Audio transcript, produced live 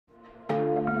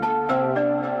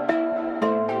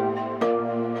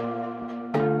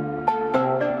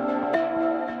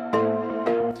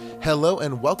Hello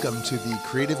and welcome to the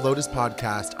Creative Lotus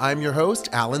podcast. I'm your host,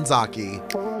 Alan Zaki.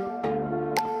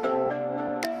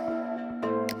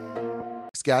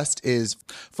 Next guest is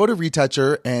photo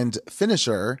retoucher and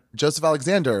finisher, Joseph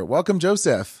Alexander. Welcome,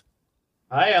 Joseph.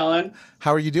 Hi, Alan.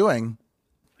 How are you doing?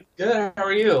 Good. How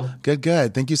are you? Good,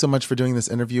 good. Thank you so much for doing this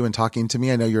interview and talking to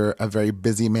me. I know you're a very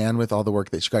busy man with all the work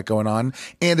that you got going on,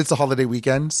 and it's a holiday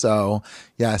weekend. So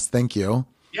yes, thank you.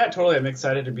 Yeah, totally. I'm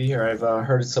excited to be here. I've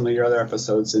heard some of your other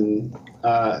episodes, and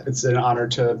it's an honor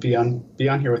to be on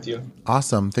here with you.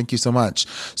 Awesome. Thank you so much.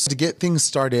 So to get things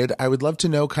started, I would love to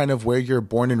know kind of where you're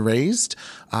born and raised,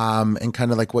 and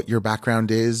kind of like what your background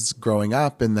is growing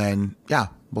up. And then, yeah,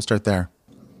 we'll start there.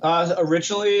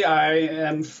 Originally, I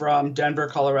am from Denver,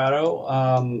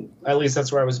 Colorado. At least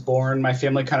that's where I was born. My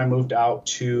family kind of moved out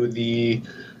to the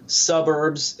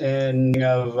suburbs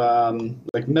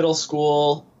like middle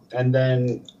school. And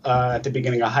then at the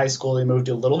beginning of high school, they moved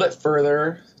a little bit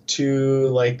further to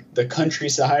like the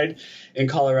countryside in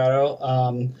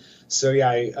Colorado. So yeah,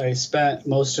 I spent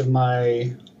most of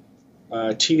my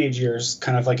teenage years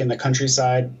kind of like in the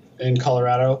countryside in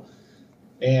Colorado.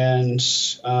 And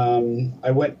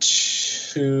I went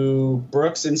to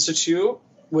Brooks Institute,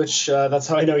 which that's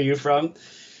how I know you from.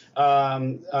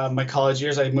 My college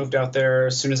years, I moved out there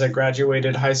as soon as I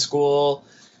graduated high school.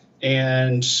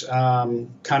 And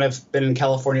kind of been in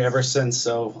California ever since.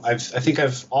 So I think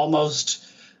I've almost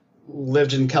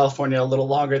lived in California a little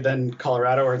longer than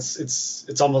Colorado, or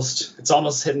it's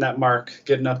almost hitting that mark,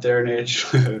 getting up there in age.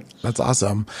 That's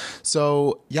awesome.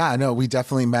 So yeah, no, we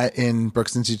definitely met in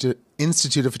Brooks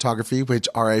Institute of Photography, which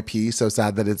RIP, so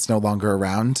sad that it's no longer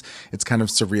around. It's kind of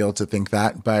surreal to think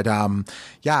that. But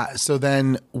yeah, so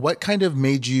then what kind of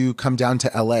made you come down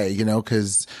to LA? You know,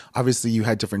 because obviously you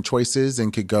had different choices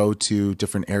and could go to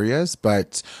different areas,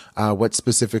 but what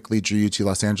specifically drew you to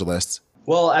Los Angeles?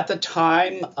 Well, at the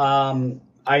time,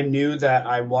 I knew that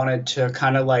I wanted to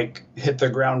kind of like hit the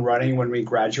ground running when we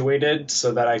graduated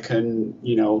so that I can,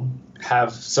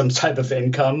 have some type of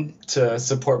income to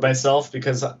support myself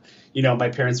because my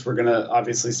parents were going to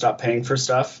obviously stop paying for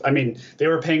stuff. I mean, they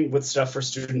were paying with stuff for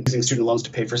using student loans to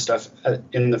pay for stuff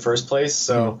in the first place.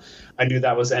 So I knew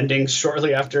that was ending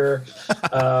shortly after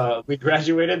we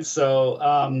graduated. So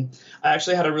I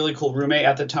actually had a really cool roommate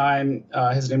at the time.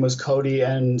 His name was Cody.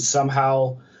 And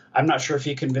somehow, I'm not sure if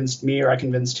he convinced me or I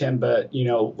convinced him, but,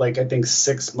 I think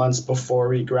 6 months before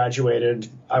we graduated,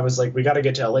 I was like, we got to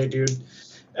get to LA, dude.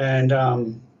 And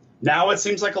now it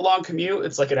seems like a long commute.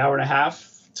 It's like an hour and a half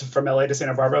from LA to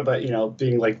Santa Barbara, but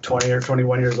being like 20 or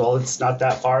 21 years old, it's not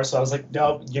that far. So I was like,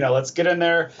 no, let's get in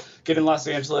there, get in Los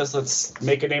Angeles. Let's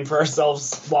make a name for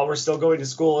ourselves while we're still going to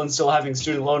school and still having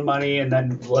student loan money. And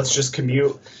then let's just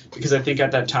commute, because I think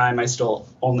at that time I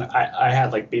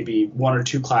had like maybe 1 or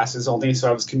 2 classes only. So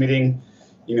I was commuting,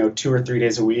 2 or 3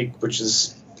 days a week, which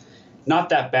is not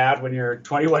that bad when you're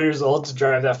 21 years old to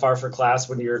drive that far for class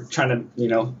when you're trying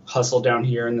to, hustle down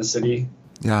here in the city.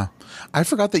 Yeah. I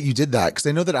forgot that you did that because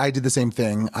I know that I did the same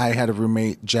thing. I had a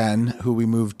roommate, Jen, who we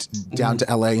moved down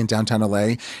to LA, in downtown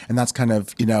LA. And that's kind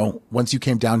of, once you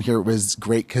came down here, it was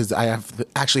great because I have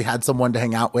actually had someone to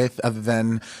hang out with other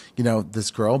than,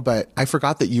 this girl. But I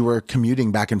forgot that you were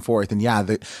commuting back and forth. And yeah,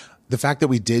 the fact that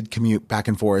we did commute back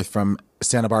and forth from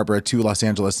Santa Barbara to Los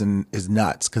Angeles is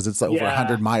nuts because it's like over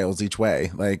 100 miles each way.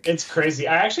 Like, it's crazy.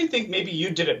 I actually think maybe you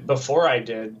did it before I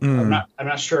did. I'm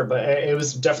not sure, but it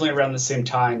was definitely around the same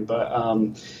time. But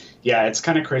yeah, it's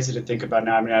kind of crazy to think about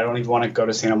now. I mean, I don't even want to go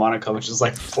to Santa Monica, which is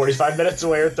like 45 minutes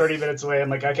away or 30 minutes away.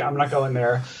 I'm like, I'm not going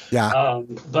there. Yeah.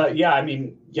 But yeah, I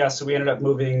mean, yeah. So we ended up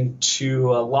moving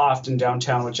to a loft in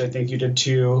downtown, which I think you did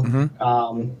too.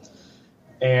 Mm-hmm.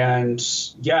 And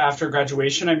yeah, after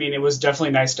graduation, I mean, it was definitely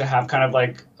nice to have kind of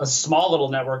like a small little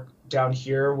network down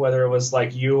here, whether it was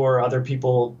like you or other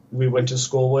people we went to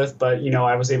school with. But,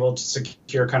 I was able to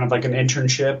secure kind of like an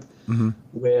internship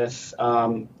with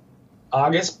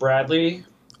August Bradley.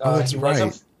 That's he right.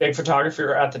 was a big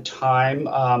photographer at the time.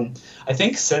 I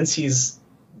think since he's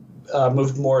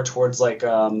moved more towards like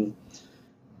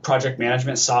project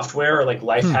management software or like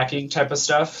life hacking type of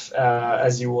stuff,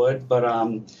 as you would. But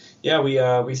yeah, we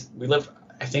lived,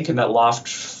 I think, in that loft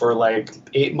for like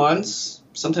 8 months,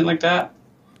 something like that.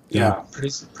 Yeah,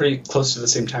 pretty close to the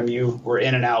same time you were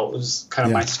in and out. It was kind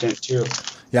of my stint too.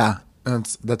 Yeah.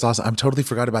 That's awesome. I'm totally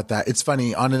forgot about that. It's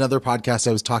funny. On another podcast,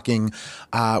 I was talking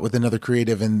with another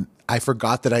creative, and I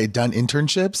forgot that I had done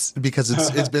internships because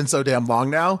it's been so damn long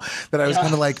now that I was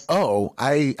kind of like, oh,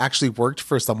 I actually worked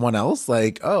for someone else.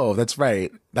 Like, oh, that's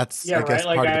right. That's I guess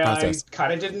like part of the process. I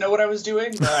kind of didn't know what I was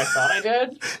doing, but I thought I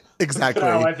did. Exactly.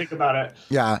 That's how I think about it.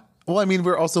 Yeah. Well, I mean,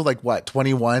 we're also like what,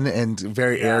 21 and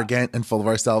very arrogant and full of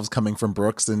ourselves coming from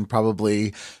Brooks, and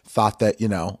probably thought that,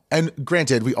 and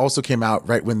granted, we also came out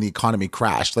right when the economy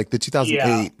crashed. Like the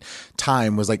 2008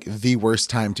 time was like the worst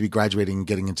time to be graduating and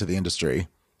getting into the industry.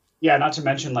 Yeah, not to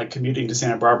mention like commuting to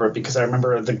Santa Barbara, because I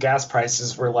remember the gas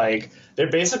prices were like, they're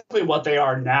basically what they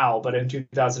are now, but in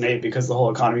 2008 because the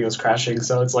whole economy was crashing.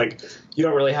 So it's like you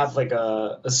don't really have like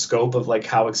a scope of like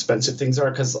how expensive things are,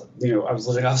 because I was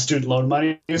living off student loan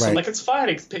money, so I'm like, it's fine.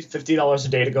 I pay $50 a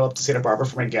day to go up to Santa Barbara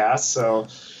for my gas. So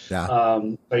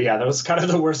but yeah, that was kind of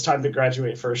the worst time to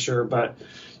graduate for sure. But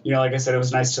like I said, it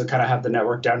was nice to kind of have the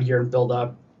network down here and build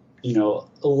up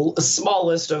a small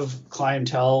list of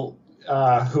clientele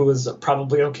who was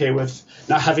probably okay with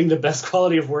not having the best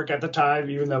quality of work at the time,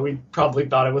 even though we probably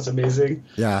thought it was amazing.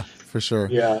 Yeah, for sure.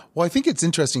 Yeah. Well, I think it's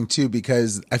interesting too,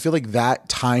 because I feel like that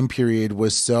time period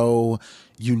was so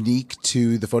unique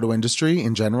to the photo industry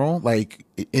in general, like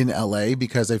in LA,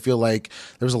 because I feel like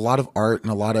there was a lot of art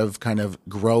and a lot of kind of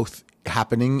growth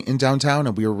happening in downtown,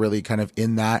 and we were really kind of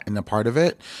in that and a part of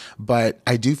it. But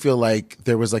I do feel like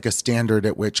there was like a standard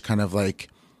at which kind of like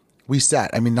we set.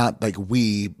 I mean, not like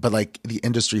we, but like the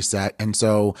industry set. And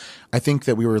so I think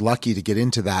that we were lucky to get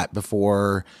into that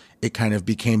before it kind of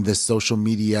became this social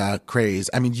media craze.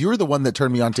 I mean, you were the one that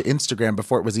turned me on to Instagram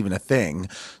before it was even a thing.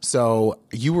 So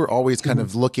you were always kind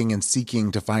of looking and seeking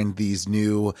to find these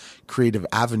new creative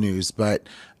avenues. But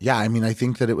yeah, I mean, I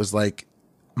think that it was like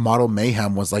Model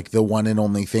Mayhem was like the one and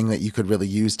only thing that you could really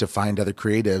use to find other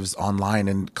creatives online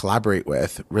and collaborate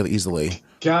with really easily.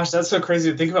 Gosh, that's so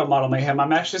crazy to think about Model Mayhem.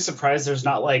 I'm actually surprised there's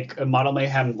not like a Model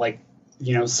Mayhem, like,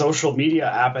 social media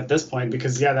app at this point,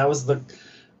 because that was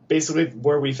basically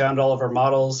where we found all of our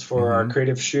models for our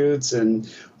creative shoots. And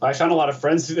I found a lot of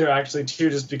friends through there actually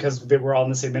too, just because they were all in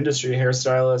the same industry,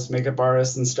 hairstylists, makeup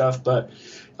artists and stuff. But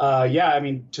I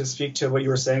mean, to speak to what you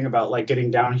were saying about like getting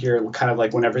down here, kind of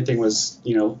like when everything was,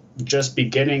 just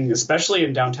beginning, especially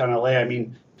in downtown LA. I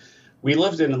mean, we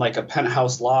lived in like a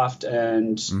penthouse loft,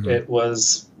 and it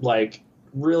was like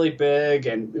really big,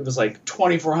 and it was like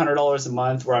 $2,400 a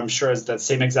month, where I'm sure that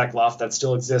same exact loft that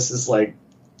still exists is like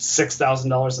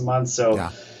 $6,000 a month.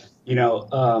 So,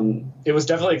 it was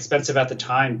definitely expensive at the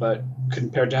time, but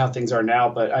compared to how things are now.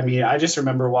 But I mean, I just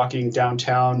remember walking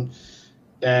downtown,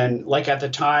 and like at the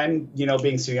time,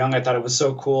 being so young, I thought it was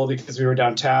so cool because we were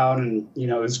downtown, and,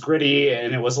 it was gritty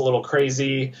and it was a little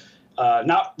crazy.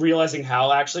 Not realizing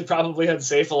how actually probably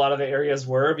unsafe a lot of the areas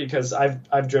were, because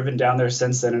I've driven down there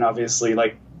since then, and obviously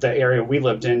like the area we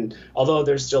lived in, although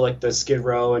there's still like the Skid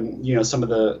Row and some of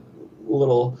the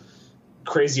little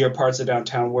crazier parts of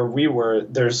downtown where we were,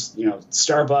 there's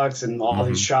Starbucks and all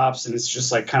these shops, and it's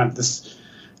just like kind of this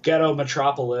ghetto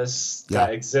metropolis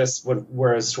that exists.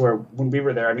 Whereas when we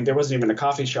were there, I mean, there wasn't even a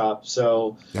coffee shop,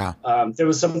 so there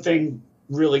was something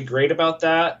really great about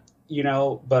that.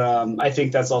 But I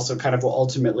think that's also kind of what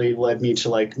ultimately led me to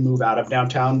like move out of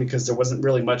downtown, because there wasn't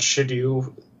really much to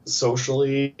do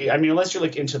socially. I mean, unless you're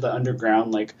like into the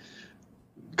underground, like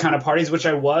kind of parties, which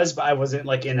I was, but I wasn't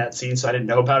like in that scene, so I didn't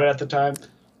know about it at the time.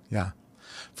 Yeah,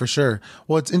 for sure.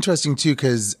 Well, it's interesting too,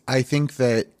 because I think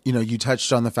that, you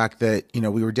touched on the fact that,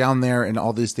 we were down there and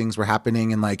all these things were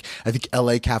happening. And like, I think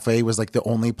LA Cafe was like the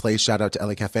only place, shout out to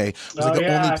LA Cafe, was like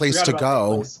the only place to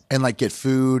go and like get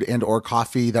food and or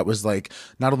coffee. That was like,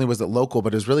 not only was it local,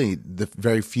 but it was really the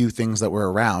very few things that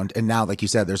were around. And now, like you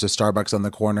said, there's a Starbucks on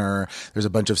the corner. There's a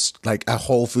bunch of like a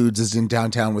Whole Foods is in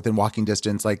downtown within walking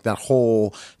distance. Like that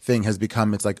whole thing has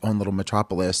become its like own little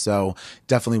metropolis. So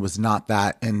definitely was not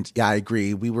that. And yeah, I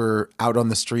agree. We were out on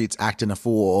the streets acting a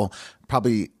fool,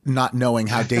 probably not knowing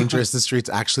how dangerous the streets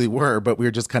actually were, but we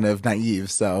were just kind of naive.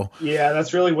 So yeah,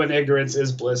 that's really when ignorance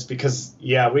is bliss, because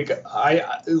hindsight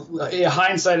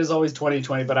is always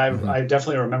 20/20, but I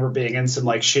definitely remember being in some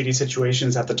like shady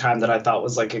situations at the time that I thought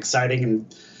was like exciting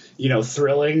and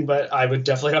thrilling, but I would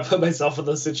definitely not put myself in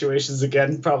those situations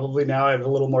again. Probably now I have a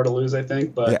little more to lose, I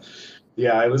think, but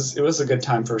yeah, it was a good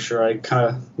time for sure. I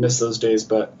kind of miss those days,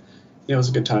 but it was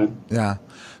a good time. Yeah.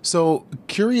 So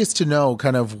curious to know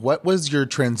kind of what was your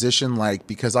transition like?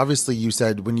 Because obviously you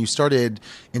said when you started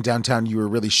in downtown, you were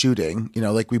really shooting,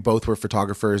 like we both were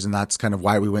photographers, and that's kind of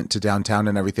why we went to downtown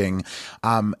and everything.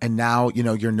 And now,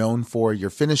 you're known for your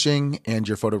finishing and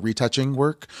your photo retouching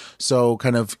work. So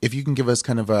kind of, if you can give us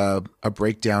kind of a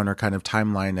breakdown or kind of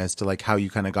timeline as to like how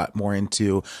you kind of got more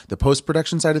into the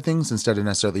post-production side of things instead of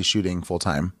necessarily shooting full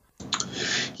time.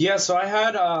 Yeah, so I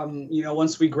had,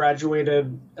 once we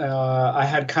graduated, I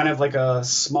had kind of like a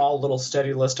small little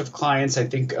steady list of clients. I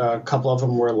think a couple of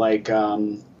them were like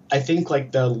I think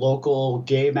like the local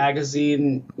gay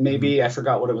magazine, maybe I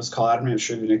forgot what it was called. I'm not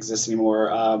sure it even exists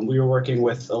anymore. We were working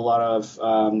with a lot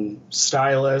of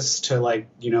stylists to like,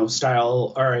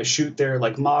 style or shoot their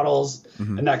like models.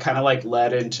 And that kind of like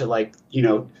led into like,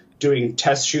 doing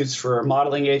test shoots for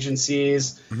modeling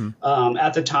agencies.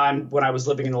 At the time when I was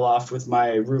living in the loft with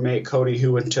my roommate, Cody,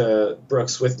 who went to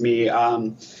Brooks with me,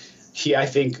 he, I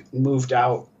think, moved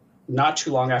out not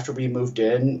too long after we moved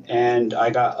in, and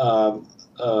I got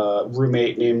a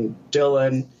roommate named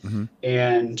Dylan,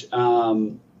 and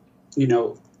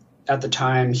at the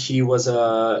time he was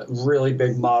a really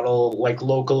big model, like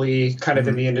locally, kind of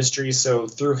in the industry. So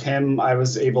through him, I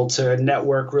was able to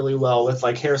network really well with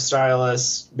like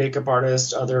hairstylists, makeup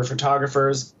artists, other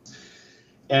photographers,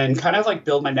 and kind of like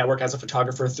build my network as a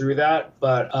photographer through that.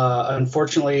 But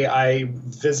unfortunately, I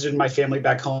visited my family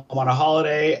back home on a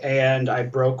holiday, and I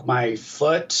broke my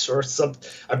foot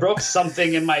I broke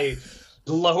something in my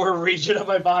lower region of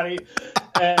my body,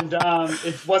 and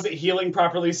it wasn't healing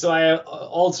properly. So I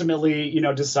ultimately,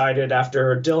 decided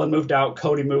after Dylan moved out,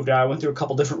 Cody moved out, I went through a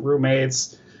couple different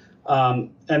roommates.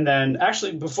 And then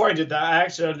actually before I did that, I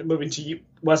actually ended up moving to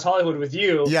West Hollywood with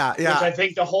you. Yeah. Which I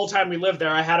think the whole time we lived there,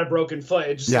 I had a broken foot.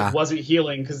 It just like, wasn't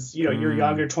healing because, you're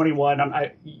young, you're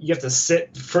 21. You have to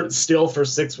sit still for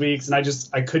 6 weeks. And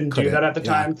I couldn't do that at the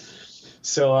time.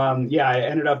 So, I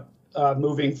ended up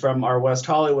moving from our West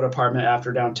Hollywood apartment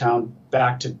after downtown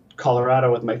back to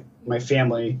Colorado with my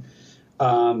family.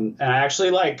 And I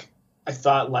actually I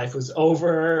thought life was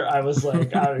over. I was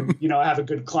like, I have a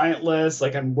good client list.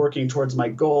 Like I'm working towards my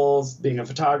goals, being a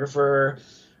photographer.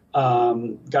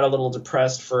 Got a little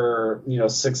depressed for,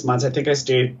 6 months. I think I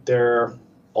stayed there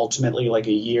ultimately like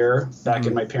a year back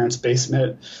in my parents'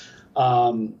 basement.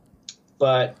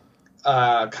 But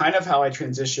kind of how I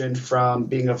transitioned from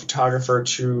being a photographer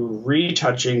to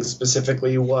retouching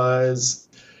specifically was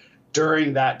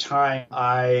during that time.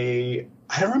 I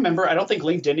don't remember. I don't think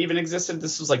LinkedIn even existed.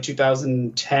 This was like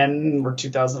 2010 or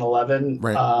 2011.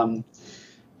 Right.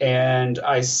 And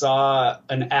I saw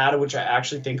an ad, which I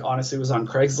actually think honestly was on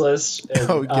Craigslist.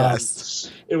 And,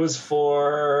 yes. It was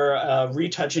for a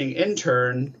retouching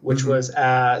intern, which was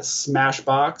at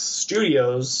Smashbox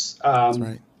Studios. That's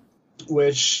right.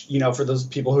 Which, for those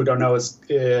people who don't know, is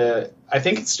I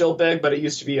think it's still big, but it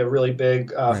used to be a really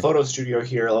big photo studio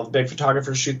here. A lot of big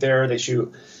photographers shoot there. They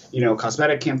shoot,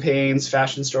 cosmetic campaigns,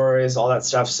 fashion stories, all that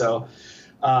stuff. So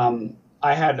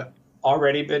I had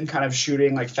already been kind of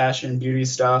shooting like fashion and beauty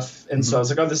stuff. And so I was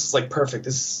like, oh, this is like perfect.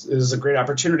 This is a great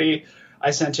opportunity.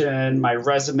 I sent in my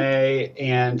resume,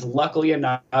 and luckily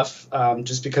enough,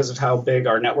 just because of how big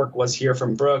our network was here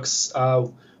from Brooks,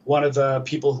 one of the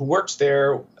people who worked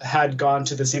there had gone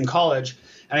to the same college,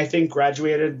 and I think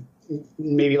graduated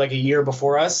maybe like a year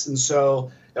before us. And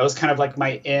so that was kind of like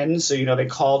my in. So, they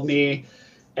called me,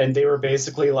 and they were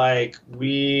basically like,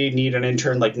 we need an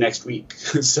intern like next week.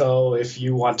 So if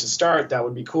you want to start, that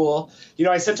would be cool.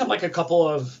 I sent them like a couple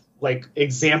of like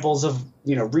examples of,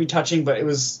 retouching, but it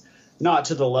was not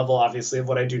to the level, obviously, of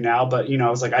what I do now. But, I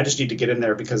was like, I just need to get in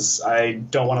there because I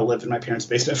don't want to live in my parents'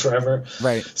 basement forever.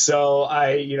 Right. So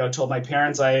I, told my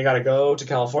parents I got to go to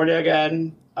California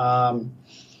again.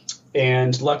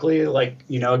 And luckily,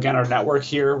 again, our network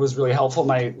here was really helpful.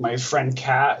 My friend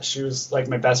Kat, she was like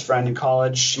my best friend in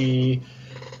college. She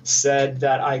said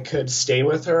that I could stay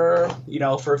with her,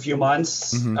 for a few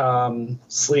months,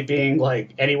 sleeping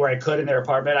like anywhere I could in their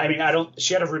apartment. I mean,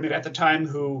 she had a roommate at the time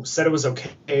who said it was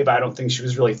okay, but I don't think she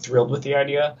was really thrilled with the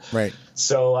idea. Right.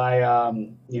 So I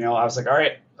was like, all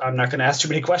right, I'm not going to ask too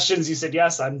many questions. You said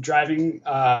yes. I'm driving,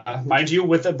 mind you,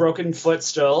 with a broken foot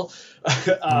still.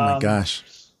 Oh my gosh.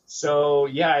 So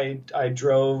yeah, I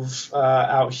drove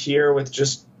out here with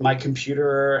just my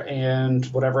computer and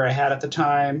whatever I had at the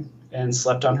time, and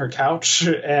slept on her couch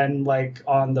and like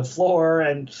on the floor.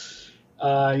 And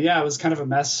it was kind of a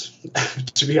mess,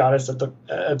 to be honest, at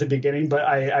the beginning. But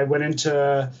I went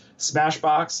into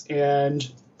Smashbox, and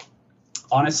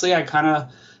honestly, I kind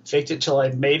of faked it till I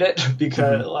made it,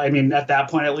 because I mean, at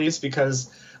that point at least, because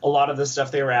a lot of the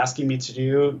stuff they were asking me to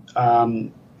do,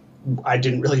 I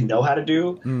didn't really know how to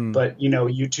do. But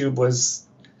YouTube was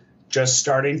just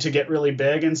starting to get really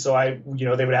big, and so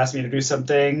they would ask me to do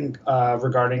something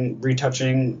regarding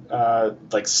retouching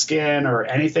like skin or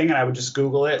anything, and I would just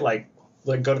Google it, like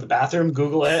go to the bathroom,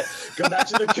 Google it, go back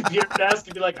to the computer desk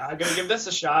and be like, I'm gonna give this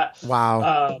a shot.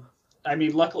 Wow. I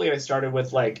mean, luckily I started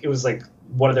with it was like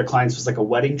one of their clients was like a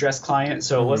wedding dress client,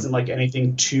 so it wasn't like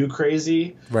anything too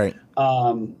crazy. Right.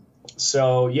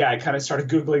 So yeah, I kind of started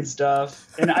Googling stuff,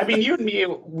 and I mean, you and me,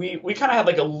 we kind of had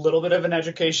like a little bit of an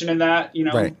education in that,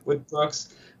 right. with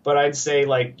Brooks, But I'd say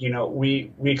like,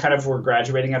 we kind of were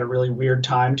graduating at a really weird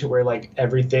time to where like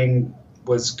everything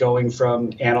was going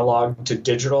from analog to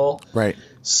digital. Right.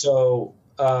 So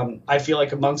I feel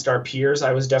like amongst our peers,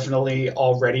 I was definitely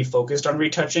already focused on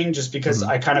retouching just because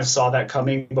I kind of saw that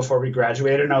coming before we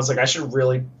graduated. And I was like, I should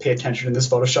really pay attention in this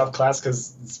Photoshop class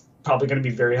because it's probably going to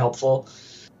be very helpful.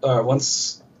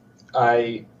 Once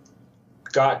I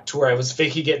got to where I was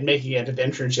faking it and making it into the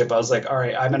internship, I was like, all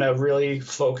right, I'm going to really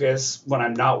focus when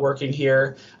I'm not working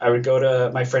here. I would go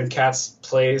to my friend Kat's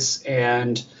place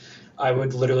and I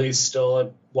would literally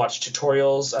still watch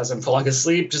tutorials as I'm falling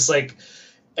asleep. Just like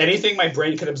anything my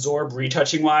brain could absorb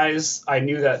retouching wise, I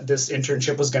knew that this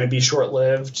internship was going to be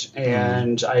short-lived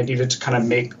and I needed to kind of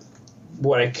make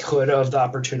what I could of the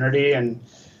opportunity and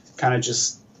kind of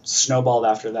just snowballed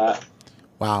after that.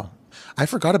 Wow. I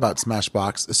forgot about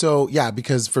Smashbox. So yeah,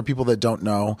 because for people that don't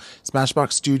know,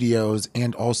 Smashbox Studios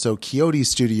and also Coyote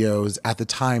Studios at the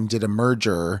time did a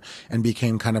merger and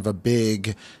became kind of a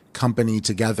big company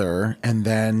together. And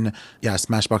then, yeah,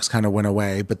 Smashbox kind of went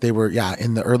away, but they were, yeah,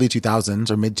 in the early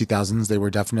 2000s or mid 2000s, they were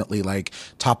definitely like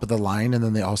top of the line. And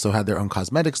then they also had their own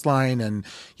cosmetics line. And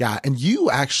yeah, and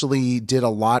you actually did a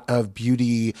lot of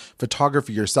beauty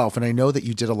photography yourself. And I know that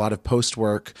you did a lot of post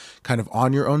work kind of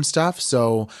on your own stuff.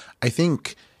 So I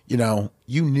think,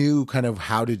 you knew kind of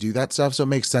how to do that stuff. So it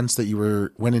makes sense that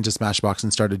you went into Smashbox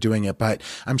and started doing it. But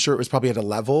I'm sure it was probably at a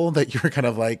level that you were kind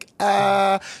of like,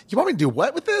 you want me to do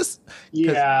what with this?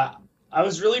 Yeah, I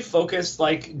was really focused,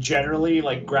 like generally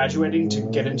like graduating to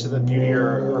get into the beauty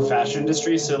or fashion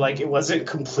industry. So like it wasn't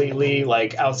completely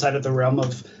like outside of the realm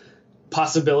of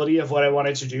possibility of what I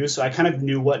wanted to do. So I kind of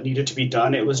knew what needed to be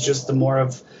done. It was just the more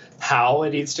of how it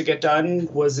needs to get done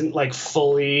wasn't like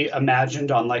fully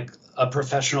imagined on like a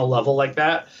professional level like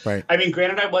that. Right. I mean,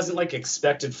 granted, I wasn't like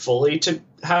expected fully to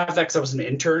have that because I was an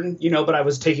intern, but I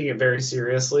was taking it very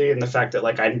seriously. And the fact that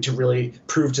like I need to really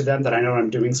prove to them that I know what I'm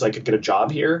doing so I could get a job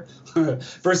here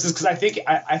versus because I think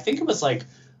it was like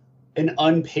an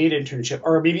unpaid internship,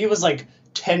 or maybe it was like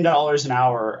 $10 an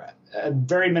hour, a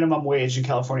very minimum wage in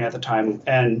California at the time.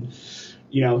 And,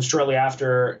 shortly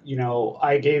after,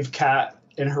 I gave Kat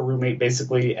and her roommate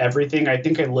basically everything. I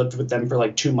think I lived with them for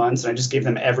like 2 months and I just gave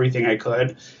them everything I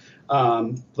could.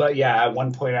 But yeah, at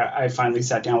one point I finally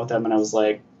sat down with them and I was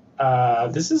like,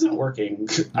 this isn't working.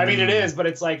 I mean, it is, but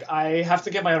it's like, I have to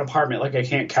get my own apartment. Like I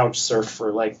can't couch surf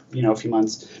for like, a few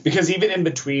months because even in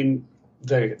between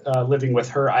the living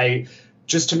with her,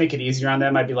 just to make it easier on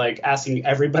them, I'd be like asking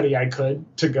everybody I could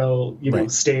to go,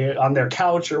 stay on their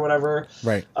couch or whatever.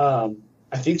 Right.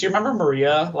 I think, do you remember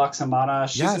Maria Laksamana?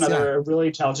 She's another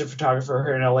really talented photographer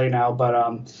here in LA now. But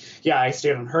I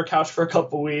stayed on her couch for a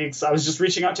couple weeks. I was just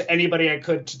reaching out to anybody I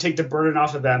could to take the burden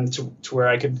off of them to where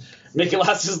I could make it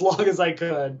last as long as I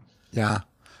could. Yeah.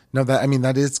 No,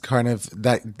 that is kind of,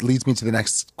 that leads me to the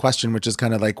next question, which is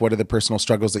kind of like, what are the personal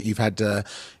struggles that you've had to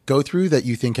go through that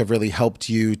you think have really helped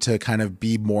you to kind of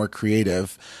be more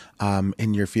creative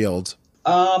in your field?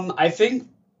 I think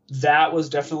that was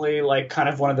definitely like kind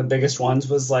of one of the biggest ones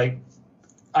was like,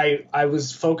 I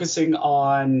was focusing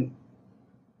on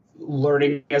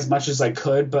learning as much as I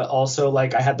could, but also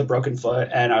like I had the broken foot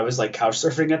and I was like couch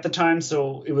surfing at the time.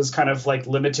 So it was kind of like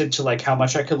limited to like how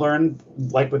much I could learn,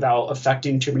 like without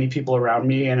affecting too many people around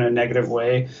me in a negative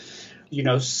way.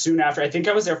 Soon after, I think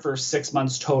I was there for 6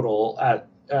 months total at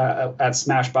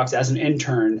Smashbox as an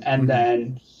intern. And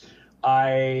then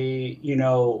I,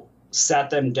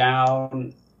 sat them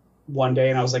down one day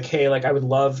and I was like, hey, like I would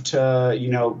love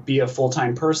to, be a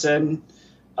full-time person.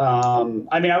 I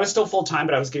mean, I was still full-time,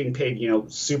 but I was getting paid,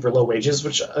 super low wages,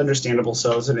 which understandable.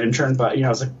 So as an intern, but, I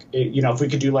was like, if we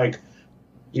could do like,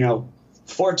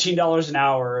 $14 an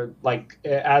hour, like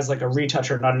as like a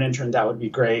retoucher, not an intern, that would be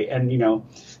great. And,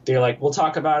 they're like, we'll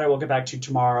talk about it. We'll get back to you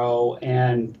tomorrow.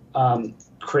 And,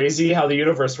 crazy how the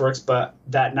universe works. But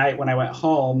that night when I went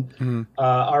home,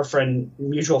 our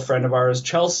mutual friend of ours,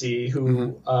 Chelsea,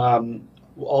 who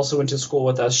also went to school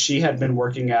with us, she had been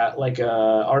working at like a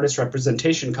artist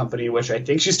representation company, which I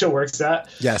think she still works at.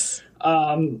 Yes.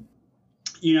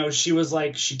 She was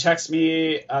like, she texted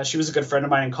me. She was a good friend of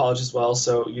mine in college as well.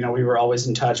 So, we were always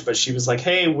in touch. But she was like,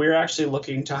 hey, we're actually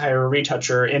looking to hire a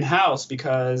retoucher in-house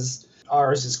because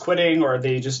ours is quitting or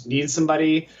they just need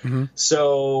somebody.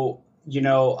 So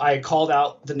I called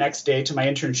out the next day to my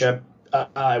internship.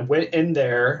 I went in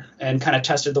there and kind of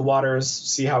tested the waters,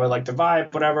 see how I like the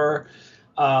vibe, whatever.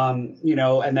 And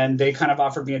then they kind of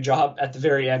offered me a job at the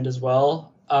very end as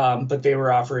well. But they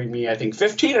were offering me, I think,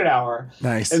 $15 an hour.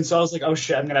 Nice. And so I was like, oh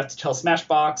shit, I'm going to have to tell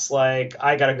Smashbox, like,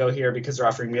 I got to go here because they're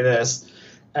offering me this.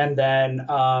 And then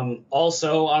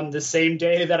also on the same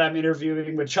day that I'm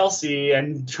interviewing with Chelsea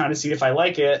and trying to see if I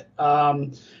like it,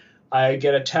 I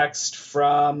get a text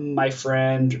from my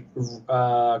friend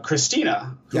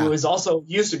Christina, who is also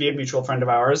used to be a mutual friend of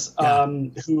ours,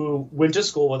 who went to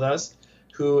school with us,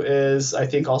 who is, I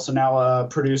think, also now a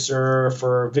producer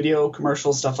for video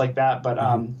commercials, stuff like that. But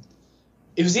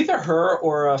it was either her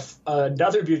or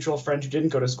another mutual friend who didn't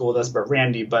go to school with us, but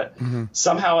Randy. But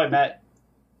somehow I met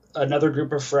another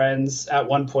group of friends at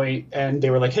one point, and they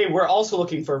were like, hey, we're also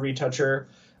looking for a retoucher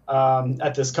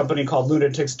at this company called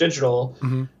Lotus Digital,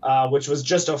 which was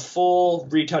just a full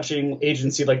retouching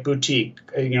agency, like boutique,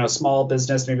 small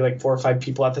business, maybe like 4 or 5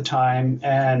 people at the time.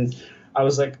 And I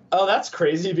was like, oh, that's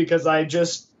crazy, because I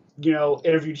just,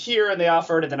 interviewed here and they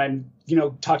offered, and then I'm,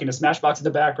 talking to Smashbox in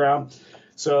the background.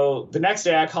 So the next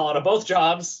day I call out of both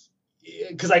jobs,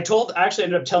 because I actually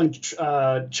ended up telling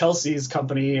Chelsea's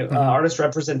company, Artist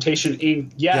Representation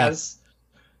Inc., yes.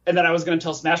 And then I was going to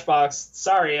tell Smashbox,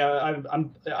 sorry,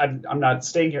 I'm not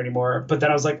staying here anymore. But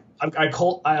then I was like,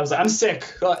 I'm sick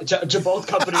to both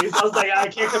companies. I was like, I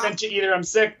can't come into either. I'm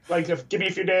sick. Like, give me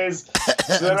a few days.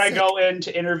 So then I go in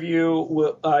to interview,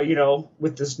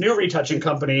 with this new retouching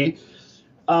company.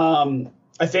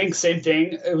 I think same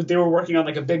thing. They were working on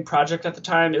like a big project at the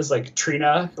time. It was like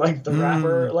Trina, like the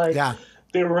rapper,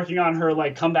 they were working on her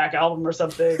like comeback album or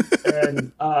something.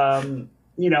 And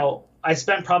I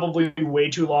spent probably way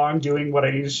too long doing what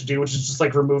I needed to do, which is just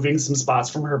like removing some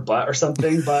spots from her butt or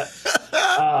something. But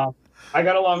I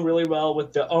got along really well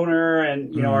with the owner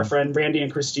and, our friend Randy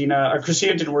and Christina.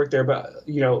 Christina didn't work there, but,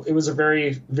 it was a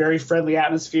very, very friendly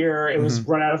atmosphere. It was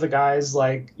run out of the guy's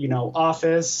like,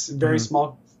 office, very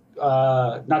small,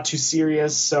 not too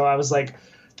serious. So I was like,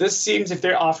 this seems, if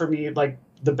they offer me like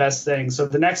the best thing. So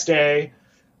the next day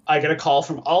I get a call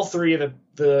from all 3 of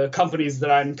the companies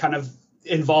that I'm kind of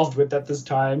involved with at this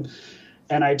time,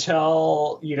 and I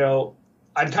tell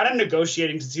I'm kind of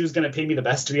negotiating to see who's going to pay me the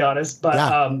best, to be honest,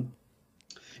 but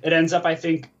it ends up, I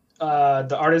think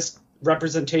the Artist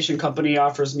Representation company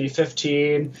offers me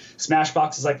 15.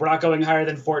 Smashbox is like, we're not going higher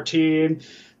than 14,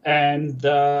 and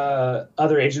the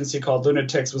other agency called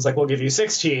Lunatics was like, we'll give you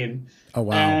 16. Oh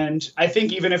wow. And I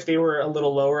think even if they were a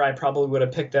little lower, I probably would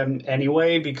have picked them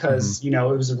anyway, because it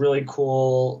was a really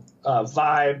cool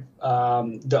vibe.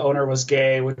 The owner was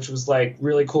gay, which was like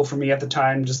really cool for me at the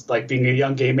time, just like being a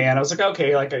young gay man. I was like,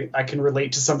 okay, like I can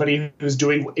relate to somebody who's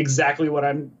doing exactly what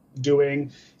I'm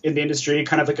doing in the industry,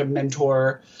 kind of like a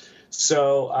mentor.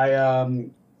 So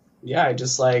I'm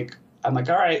like,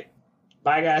 all right,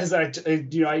 bye guys. I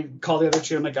call the other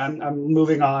 2. I'm like, I'm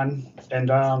moving on.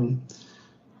 And,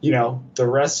 the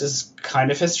rest is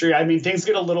kind of history. I mean, things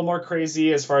get a little more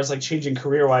crazy as far as like changing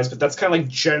career wise, but that's kind of like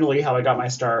generally how I got my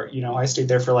start. I stayed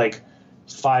there for like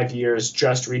 5 years,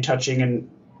 just retouching.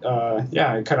 And,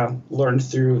 I kind of learned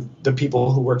through the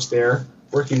people who worked there,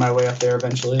 working my way up there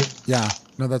eventually. Yeah,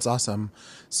 no, that's awesome.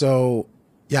 So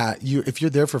yeah, if you're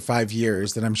there for 5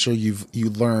 years, then I'm sure you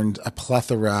learned a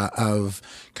plethora of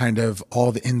kind of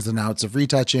all the ins and outs of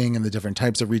retouching and the different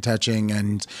types of retouching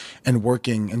and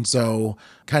working. And so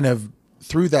kind of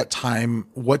through that time,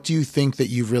 what do you think that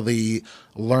you've really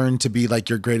learned to be like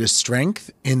your greatest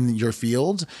strength in your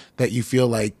field that you feel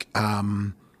like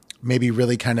maybe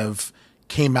really kind of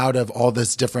came out of all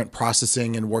this different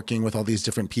processing and working with all these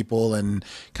different people and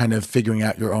kind of figuring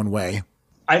out your own way?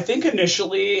 I think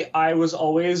initially I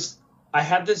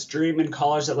had this dream in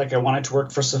college that like I wanted to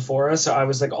work for Sephora. So I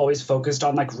was like always focused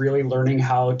on like really learning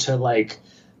how to like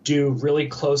do really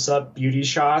close up beauty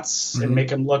shots and make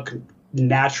them look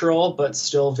natural, but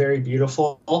still very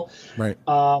beautiful. Right.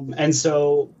 And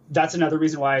so that's another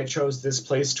reason why I chose this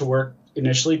place to work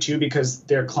initially too, because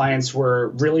their clients were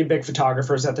really big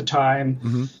photographers at the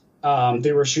time.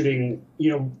 They were shooting,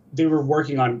 they were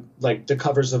working on like the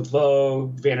covers of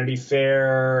Vogue, Vanity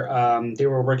Fair. They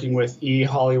were working with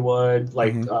Hollywood,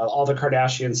 like all the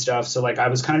Kardashian stuff. So like I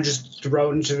was kind of just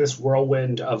thrown into this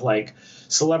whirlwind of like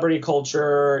celebrity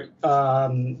culture,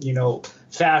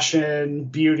 fashion,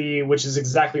 beauty, which is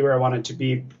exactly where I wanted to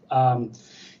be.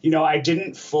 I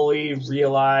didn't fully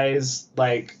realize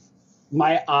like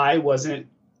my eye wasn't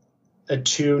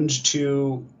attuned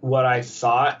to what I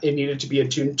thought it needed to be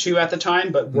attuned to at the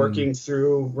time, but working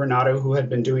through Renato, who had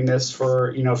been doing this for,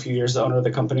 a few years, the owner of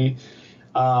the company,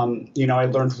 I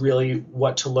learned really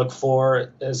what to look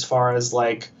for as far as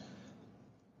like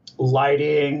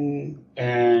lighting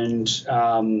and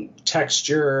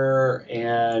texture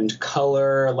and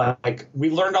color. Like we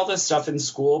learned all this stuff in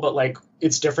school, but like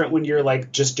it's different when you're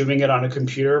like just doing it on a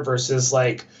computer versus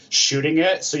like shooting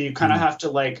it. So you kind of have to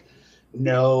like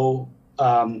know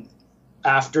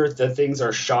after the things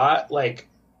are shot, like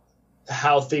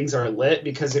how things are lit,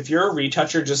 because if you're a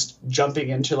retoucher just jumping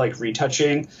into like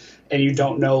retouching and you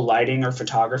don't know lighting or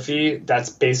photography, that's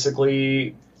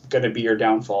basically going to be your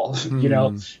downfall. You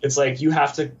know, it's like you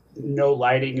have to know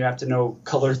lighting, you have to know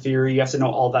color theory, you have to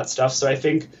know all that stuff. So I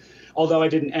think although I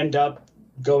didn't end up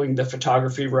going the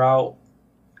photography route,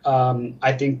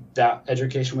 I think that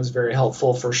education was very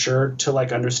helpful for sure to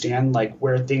like understand like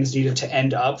where things needed to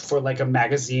end up for like a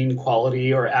magazine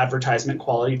quality or advertisement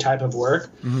quality type of work.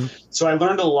 So I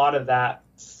learned a lot of that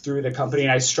through the company,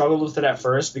 and I struggled with it at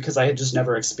first because I had just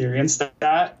never experienced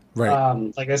that.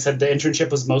 Right. Like I said, the internship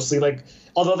was mostly like,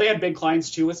 although they had big clients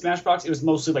too with Smashbox, it was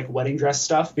mostly like wedding dress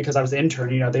stuff because I was the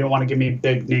intern, you know, they didn't want to give me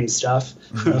big name stuff.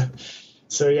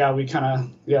 So yeah, we kind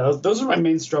of, those are my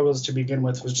main struggles to begin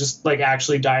with, was just like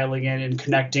actually dialing in and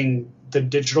connecting the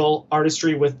digital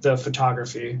artistry with the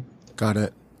photography. Got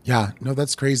it. Yeah, no,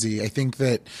 that's crazy. I think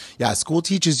that, school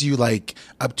teaches you like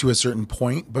up to a certain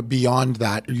point, but beyond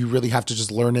that, you really have to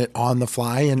just learn it on the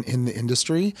fly and in the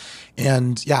industry.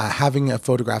 And having a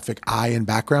photographic eye and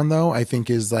background though, I think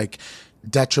is like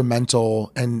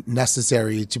detrimental and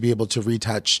necessary to be able to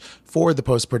retouch for the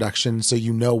post-production, so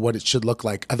you know what it should look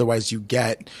like. Otherwise you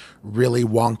get really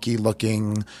wonky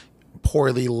looking,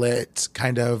 poorly lit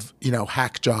kind of, you know,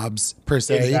 hack jobs per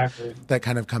se that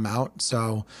kind of come out.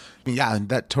 So yeah,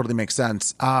 that totally makes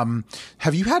sense.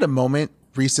 Have you had a moment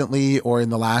recently or in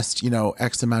the last, you know,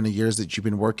 X amount of years that you've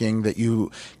been working that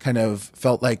you kind of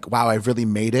felt like, wow, I've really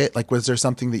made it? Like, was there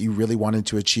something that you really wanted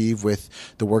to achieve with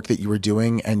the work that you were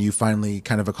doing and you finally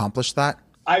kind of accomplished that?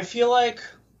 I feel like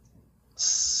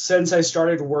since I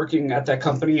started working at that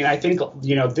company, and I think,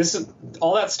 you know,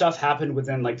 all that stuff happened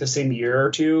within like the same year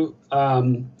or two.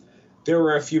 There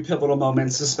were a few pivotal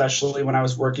moments, especially when I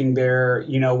was working there,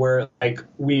 you know, where like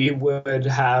we would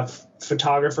have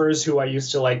photographers who I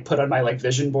used to like put on my like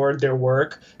vision board their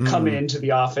work come into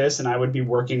the office, and I would be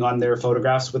working on their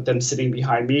photographs with them sitting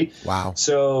behind me. Wow.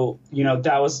 So, you know,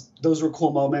 those were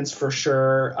cool moments for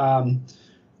sure.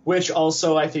 Which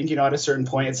also, I think, you know, at a certain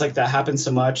point, it's like that happens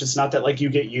so much. It's not that like you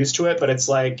get used to it, but it's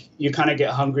like you kind of get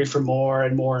hungry for more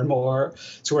and more and more,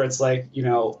 to where it's like, you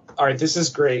know, all right, this is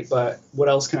great, but what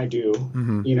else can I do?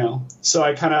 You know? So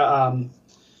I kind of,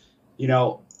 you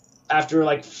know, after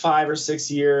like 5 or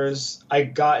 6 years, I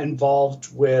got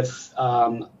involved with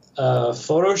a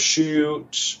photo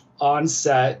shoot on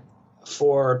set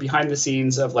for behind the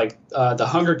scenes of like the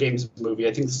Hunger Games movie.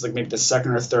 I think this is like maybe the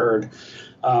second or third.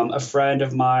 A friend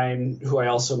of mine who I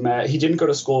also met, he didn't go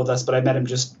to school with us, but I met him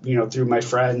just, you know, through my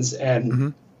friends.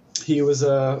 And he was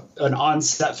an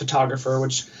on-set photographer,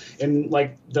 which in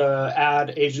like the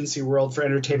ad agency world for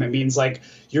entertainment means like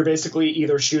you're basically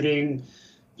either shooting,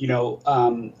 you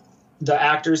know, the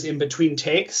actors in between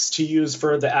takes to use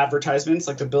for the advertisements,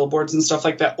 like the billboards and stuff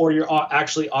like that, or you're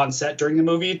actually on set during the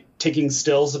movie, taking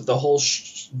stills of the whole,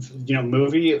 you know,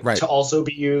 movie to also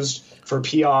be used for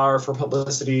PR, for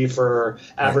publicity, for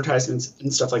advertisements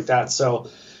and stuff like that. So,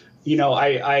 you know,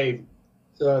 I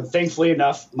thankfully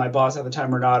enough, my boss at the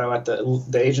time, Renato, at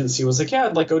the agency was like, yeah,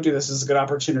 like go do this. This is a good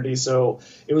opportunity. So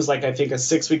it was like, I think a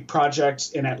 6-week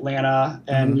project in Atlanta.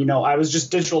 And, you know, I was just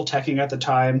digital teching at the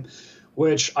time,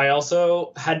 which I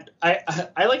also had,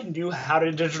 I like knew how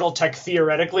to digital tech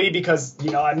theoretically because,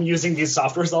 you know, I'm using these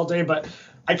softwares all day, but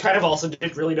I kind of also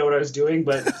didn't really know what I was doing,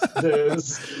 but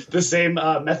the same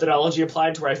methodology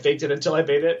applied to where I faked it until I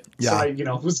made it. Yeah. So I, you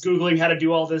know, was Googling how to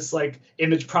do all this like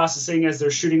image processing as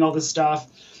they're shooting all this stuff.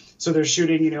 So they're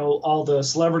shooting, you know, all the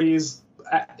celebrities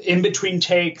in between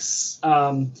takes,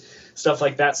 stuff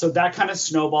like that. So that kind of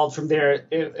snowballed from there.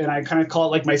 And I kind of call it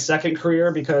like my second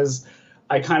career because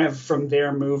I kind of from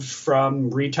there moved from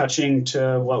retouching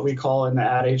to what we call in the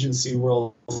ad agency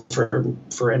world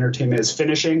for entertainment is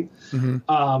finishing.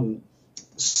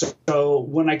 So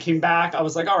when I came back, I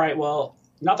was like, all right, well,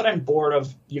 not that I'm bored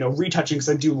of, you know, retouching because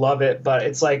I do love it, but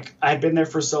it's like I had been there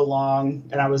for so long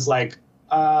and I was like,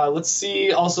 let's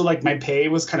see. Also, like my pay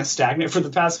was kind of stagnant for the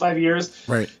past 5 years.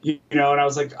 Right. You know, and I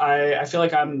was like, I feel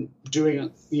like I'm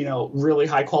doing, you know, really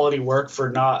high quality work for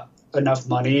not enough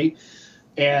money.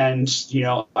 And, you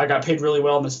know, I got paid really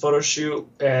well in this photo shoot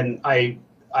and I,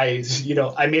 you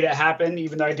know, I made it happen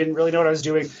even though I didn't really know what I was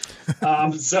doing.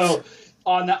 So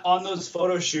on those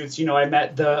photo shoots, you know, I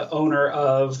met the owner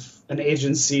of an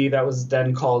agency that was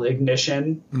then called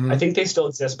Ignition. I think they still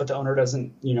exist, but the owner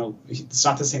doesn't, you know, it's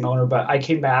not the same owner, but I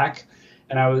came back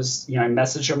and I was, you know, I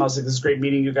messaged him. I was like, this is great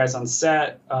meeting you guys on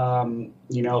set.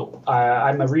 You know,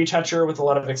 I'm a retoucher with a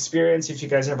lot of experience. If you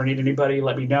guys ever need anybody,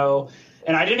 let me know.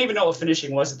 and I didn't even know what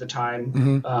finishing was at the time,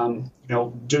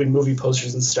 doing movie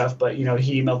posters and stuff. But, he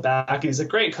emailed back and he's like,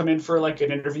 great, come in for like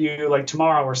an interview like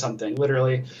tomorrow or something,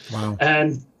 literally. Wow.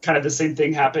 And kind of the same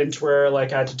thing happened where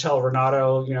like I had to tell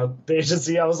Renato, the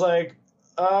agency, I was like,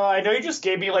 I know you just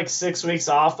gave me like 6 weeks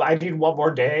off. I need one more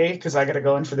day because I got to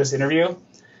go in for this interview.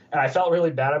 And I felt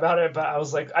really bad about it, but I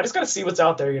was like, I just got to see what's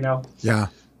out there, Yeah.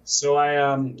 So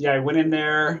I went in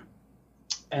there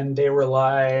and they were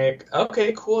like,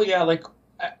 okay, cool. Yeah. Like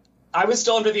I was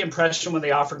still under the impression when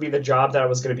they offered me the job that I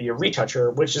was going to be a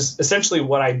retoucher, which is essentially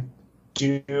what I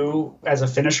do as a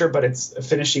finisher, but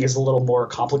finishing is a little more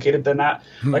complicated than that.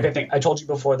 Like I think I told you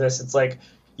before this, it's like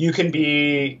you can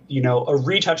be, a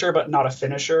retoucher, but not a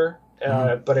finisher.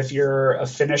 But if you're a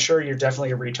finisher, you're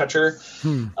definitely a retoucher.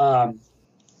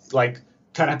 Like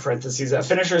kind of parentheses, a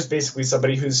finisher is basically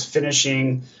somebody who's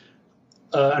finishing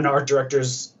an art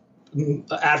director's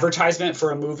advertisement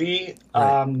for a movie.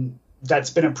 Right.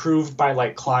 That's been approved by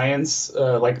like clients,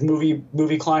 like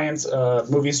movie clients,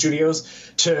 movie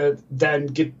studios, to then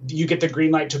get the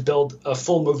green light to build a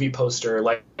full movie poster,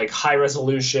 like high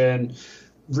resolution,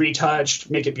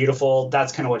 retouched, make it beautiful.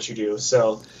 That's kind of what you do.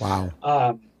 So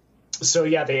wow. So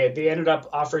yeah, they ended up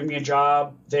offering me a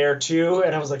job there too,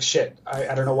 and I was like, shit,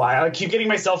 I don't know why I keep getting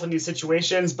myself in these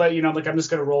situations, but like I'm just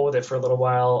gonna roll with it for a little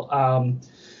while.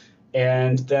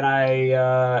 And then I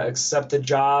accept the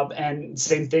job, and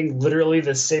same thing, literally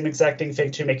the same exact thing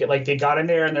to make it like they got in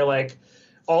there and they're like,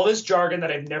 all this jargon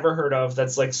that I've never heard of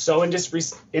that's like so industry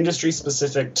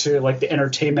specific to like the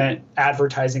entertainment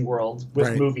advertising world with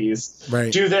right. movies.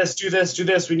 Right. Do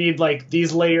this. We need like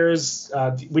these layers.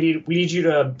 We need you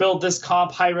to build this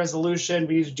comp high resolution.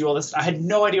 We need to do all this. I had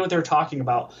no idea what they were talking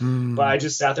about, but I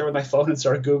just sat there with my phone and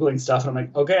started Googling stuff. And I'm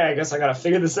like, okay, I guess I got to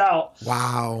figure this out.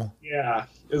 Wow. Yeah,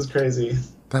 it was crazy.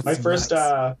 That's my first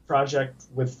nuts. project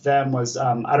with them was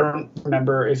I don't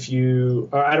know if you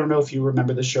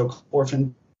remember the show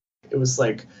Orphan. It was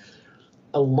like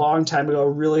a long time ago, a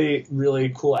really, really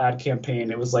cool ad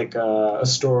campaign. It was like a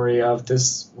story of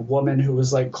this woman who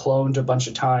was like cloned a bunch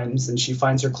of times, and she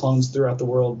finds her clones throughout the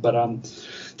world. But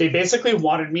they basically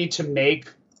wanted me to make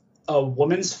a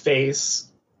woman's face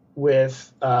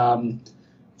with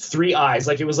 3 eyes.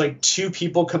 Like it was like 2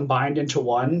 people combined into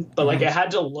one, but like it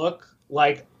had to look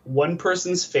like one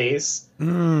person's face.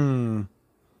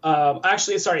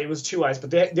 Actually, sorry, it was 2 eyes, but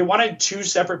they wanted 2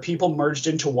 separate people merged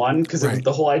into one because right.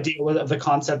 the whole idea of the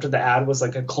concept of the ad was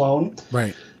like a clone.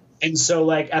 Right. And so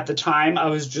like at the time I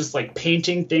was just like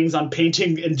painting things on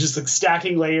painting and just like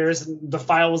stacking layers. And the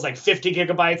file was like 50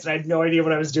 gigabytes and I had no idea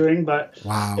what I was doing, but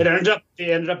wow.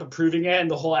 They ended up approving it, and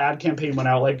the whole ad campaign went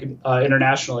out like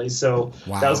internationally. So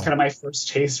wow. That was kind of my first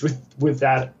taste with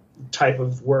that type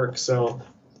of work. So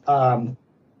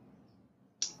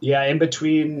yeah, in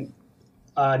between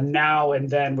now and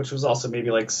then, which was also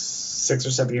maybe like 6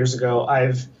 or 7 years ago,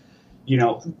 I've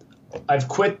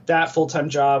quit that full-time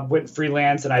job, went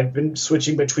freelance, and I've been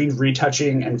switching between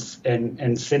retouching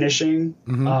and finishing.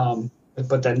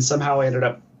 But then somehow I ended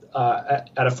up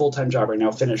at a full-time job right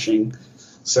now finishing.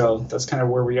 So that's kind of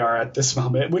where we are at this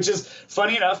moment, which is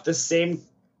funny enough,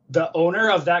 the owner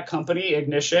of that company,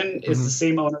 Ignition, is the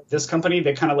same owner of this company.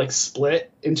 They kind of like split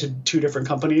into 2 different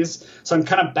companies. So I'm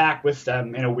kind of back with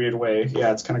them in a weird way.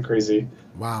 Yeah, it's kind of crazy.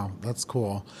 Wow, that's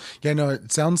cool. Yeah, no,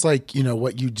 it sounds like,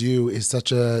 what you do is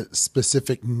such a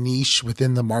specific niche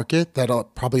within the market that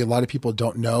probably a lot of people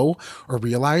don't know or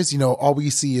realize. All we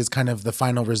see is kind of the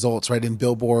final results, right, in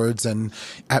billboards and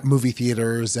at movie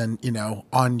theaters and,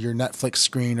 on your Netflix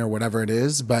screen or whatever it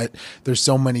is. But there's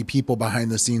so many people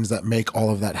behind the scenes that make all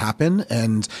of that happen.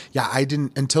 And yeah, I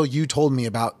didn't, until you told me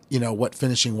about, what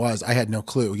finishing was, I had no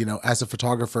clue. As a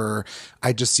photographer,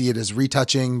 I just see it as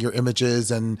retouching your images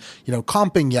and,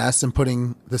 comping, yes, and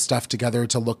putting the stuff together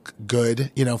to look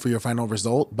good, for your final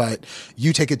result. But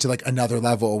you take it to like another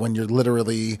level when you're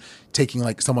literally taking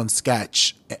like someone's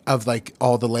sketch of like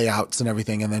all the layouts and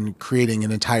everything and then creating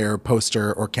an entire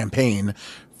poster or campaign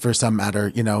for some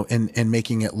matter, and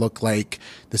making it look like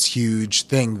this huge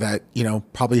thing that,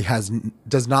 probably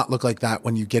does not look like that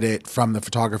when you get it from the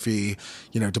photography,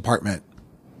 department.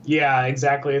 Yeah,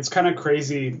 exactly. It's kind of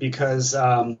crazy because,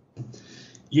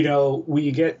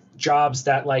 we get jobs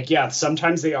that like, yeah,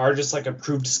 sometimes they are just like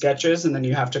approved sketches, and then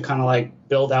you have to kind of like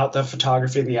build out the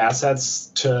photography and the assets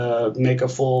to make a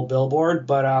full billboard.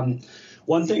 But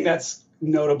one thing that's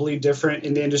notably different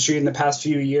in the industry in the past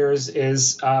few years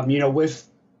is, with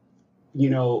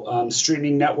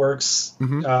streaming networks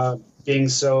being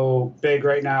so big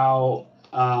right now,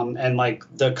 and like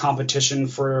the competition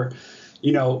for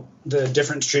the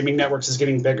different streaming networks is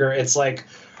getting bigger. It's like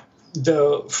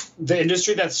the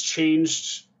industry that's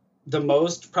changed the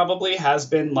most probably has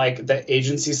been like the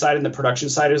agency side, and the production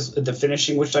side is the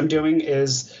finishing, which I'm doing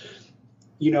is,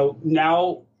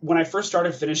 now when I first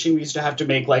started finishing, we used to have to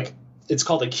make like, it's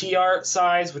called a key art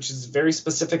size, which is a very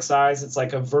specific size. It's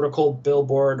like a vertical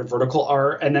billboard, a vertical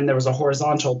art, and then there was a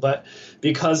horizontal. But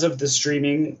because of the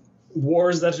streaming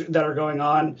wars that are going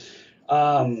on,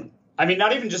 I mean,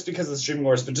 not even just because of the streaming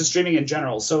wars, but just streaming in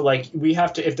general. So like we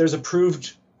have to, if there's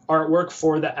approved artwork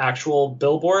for the actual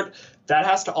billboard, that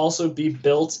has to also be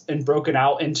built and broken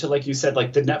out into, like you said,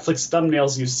 like the Netflix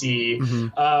thumbnails you see,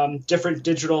 different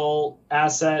digital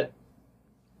asset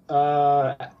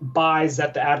buys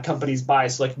that the ad companies buy.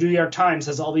 So like New York Times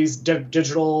has all these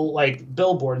digital like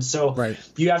billboards. So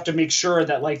you have to make sure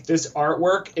that like this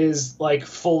artwork is like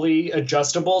fully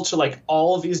adjustable to like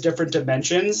all of these different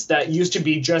dimensions that used to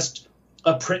be just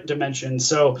a print dimension.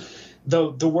 So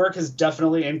the work has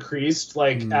definitely increased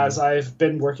like as I've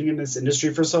been working in this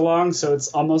industry for so long. So it's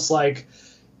almost like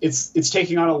it's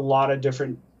taking on a lot of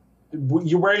different,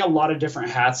 you're wearing a lot of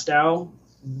different hats now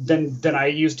than I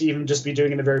used to even just be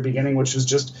doing in the very beginning, which was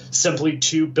just simply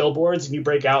 2 billboards and you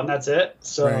break out and that's it.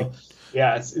 So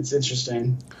yeah, it's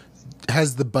interesting.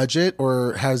 Has the budget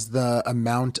or has the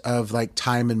amount of like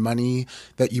time and money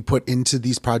that you put into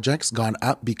these projects gone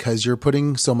up because you're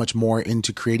putting so much more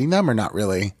into creating them, or not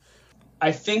really?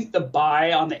 I think the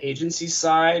buy on the agency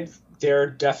side, they're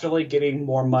definitely getting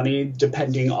more money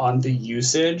depending on the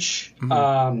usage.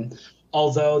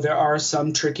 Although there are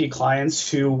some tricky clients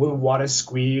who will want to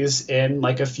squeeze in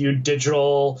like a few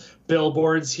digital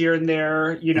billboards here and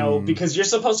there, because you're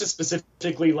supposed to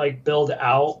specifically like build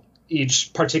out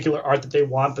each particular art that they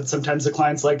want. But sometimes the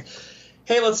client's like,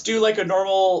 hey, let's do like a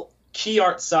normal key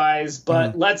art size,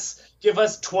 but let's give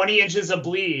us 20 inches of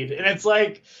bleed. And it's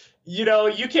like, you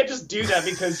can't just do that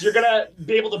because you're going to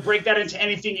be able to break that into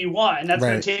anything you want. And that's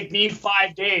going to take me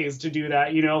 5 days to do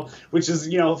that, which is,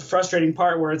 frustrating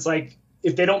part where it's like,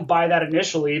 if they don't buy that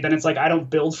initially, then it's like, I don't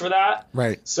build for that.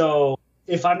 Right. So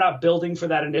if I'm not building for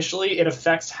that initially, it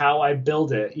affects how I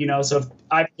build it, So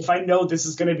if I know this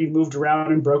is going to be moved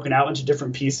around and broken out into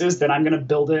different pieces, then I'm going to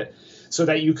build it so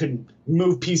that you can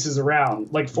move pieces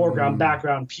around, like foreground,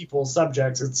 background, people,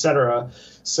 subjects, etc.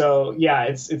 So yeah,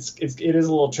 it is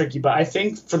a little tricky, but I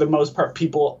think for the most part,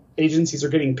 agencies are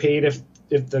getting paid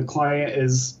if the client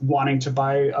is wanting to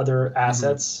buy other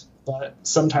assets. But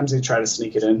sometimes they try to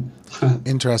sneak it in.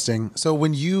 Interesting. So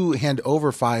when you hand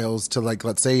over files to, like,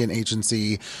 let's say an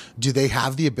agency, do they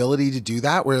have the ability to do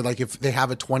that? Where like if they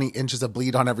have a 20 inches of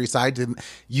bleed on every side, then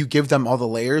you give them all the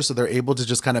layers so they're able to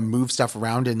just kind of move stuff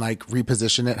around and like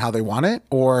reposition it how they want it?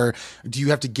 Or do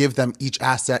you have to give them each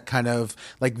asset kind of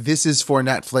like, this is for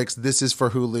Netflix, this is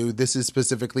for Hulu, this is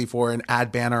specifically for an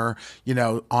ad banner,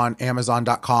 on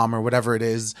Amazon.com or whatever it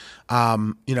is,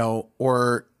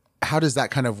 or how does that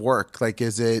kind of work? Like,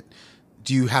 do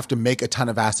you have to make a ton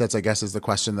of assets, I guess is the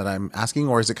question that I'm asking,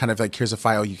 or is it kind of like, here's a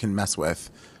file you can mess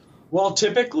with? Well,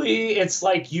 typically it's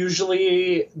like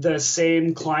usually the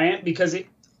same client because,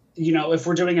 if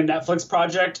we're doing a Netflix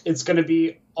project, it's going to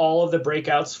be all of the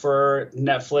breakouts for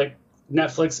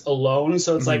Netflix alone.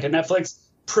 So it's like a Netflix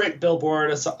print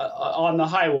billboard on the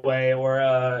highway or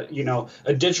a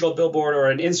digital billboard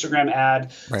or an Instagram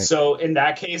ad. Right. So in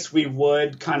that case, we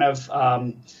would kind of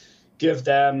give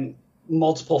them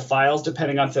multiple files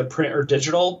depending on if they're print or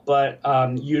digital. But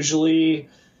usually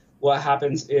what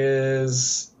happens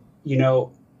is,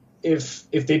 if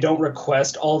they don't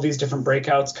request all these different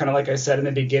breakouts, kind of like I said in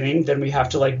the beginning, then we have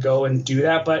to like go and do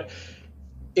that. But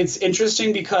it's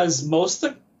interesting because most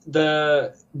of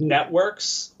the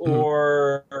networks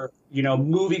or,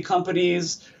 movie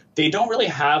companies, they don't really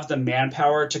have the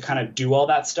manpower to kind of do all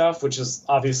that stuff, which is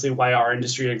obviously why our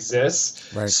industry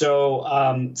exists. Right.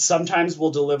 So sometimes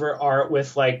we'll deliver art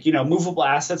with like, movable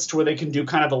assets to where they can do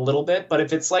kind of a little bit. But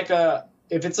if it's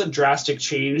a drastic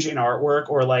change in artwork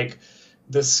or like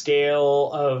the scale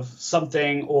of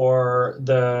something or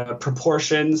the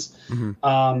proportions,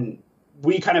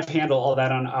 we kind of handle all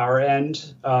that on our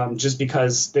end just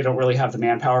because they don't really have the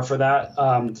manpower for that.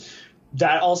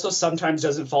 That also sometimes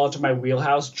doesn't fall into my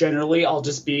wheelhouse. Generally, I'll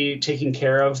just be taking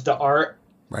care of the art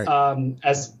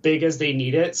as big as they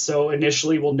need it. So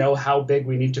initially we'll know how big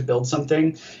we need to build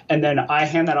something. And then I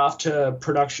hand that off to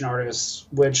production artists,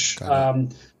 which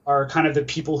are kind of the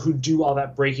people who do all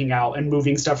that breaking out and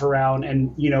moving stuff around.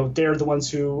 And, they're the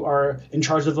ones who are in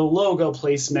charge of the logo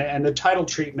placement and the title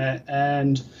treatment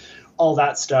and all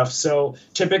that stuff. So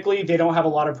typically they don't have a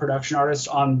lot of production artists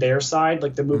on their side,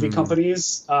 like the movie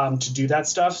companies, to do that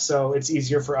stuff. So it's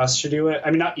easier for us to do it.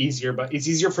 I mean, not easier, but it's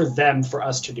easier for them, for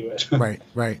us to do it. Right.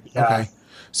 Yeah. Okay.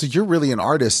 So you're really an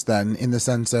artist then, in the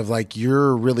sense of like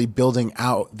you're really building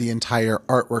out the entire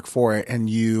artwork for it, and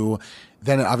you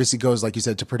then it obviously goes, like you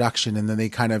said, to production, and then they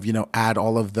kind of, you know, add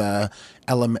all of the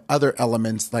other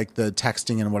elements like the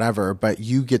texting and whatever, but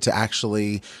you get to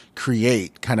actually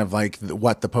create kind of like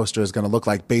what the poster is going to look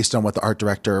like based on what the art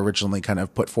director originally kind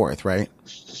of put forth, right?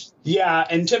 Yeah,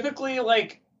 and typically,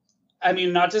 like, I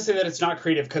mean, not to say that it's not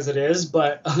creative, because it is,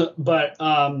 but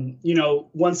you know,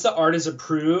 once the art is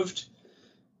approved,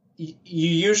 you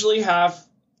usually have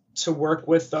to work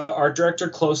with the art director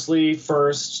closely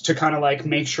first to kind of like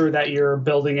make sure that you're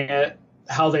building it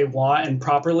how they want and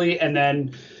properly. And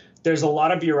then there's a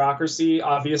lot of bureaucracy,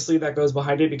 obviously, that goes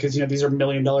behind it, because, you know, these are $1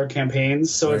 million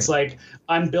campaigns. So It's like,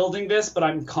 I'm building this, but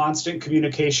I'm in constant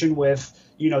communication with,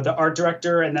 you know, the art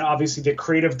director. And then obviously the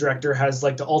creative director has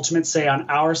like the ultimate say on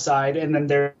our side. And then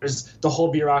there's the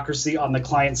whole bureaucracy on the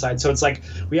client side. So it's like,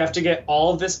 we have to get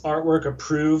all of this artwork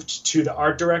approved to the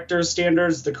art director's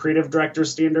standards, the creative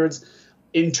director's standards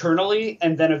internally.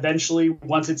 And then eventually,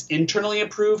 once it's internally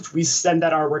approved, we send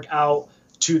that artwork out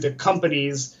to the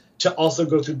companies to also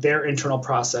go through their internal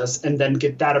process and then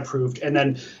get that approved. And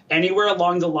then anywhere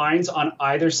along the lines on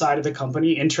either side of the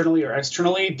company, internally or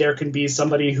externally, there can be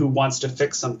somebody who wants to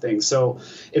fix something. So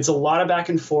it's a lot of back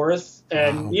and forth.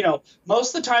 And, you know,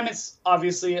 most of the time it's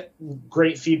obviously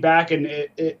great feedback, and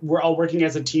we're all working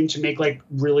as a team to make like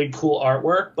really cool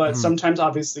artwork. But sometimes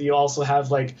obviously you also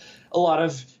have like a lot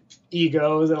of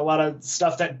egos and a lot of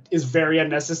stuff that is very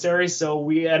unnecessary. So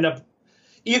we end up,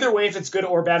 either way, if it's good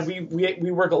or bad,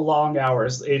 we work long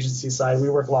hours. Agency side, we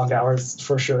work long hours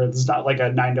for sure. It's not like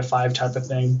a 9 to 5 type of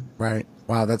thing. Right.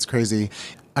 Wow, that's crazy.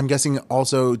 I'm guessing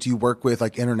also, do you work with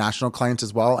like international clients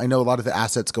as well? I know a lot of the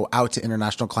assets go out to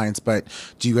international clients, but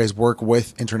do you guys work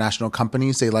with international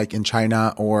companies, say like in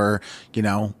China or, you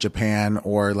know, Japan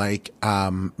or like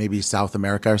maybe South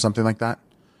America or something like that?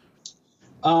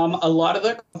 A lot of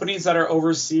the companies that are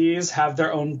overseas have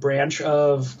their own branch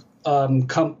of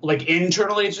like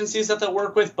internal agencies that they'll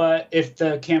work with. But if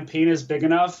the campaign is big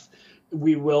enough,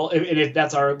 we will, and if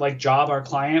that's our like job, our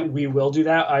client, we will do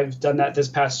that. I've done that this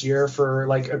past year for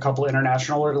like a couple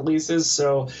international releases.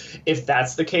 So if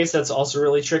that's the case, that's also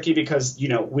really tricky, because, you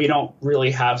know, we don't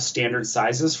really have standard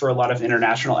sizes for a lot of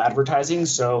international advertising.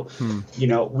 So, you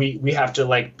know, we have to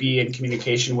like be in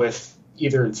communication with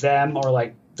either them or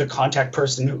like the contact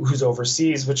person who's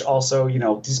overseas, which also, you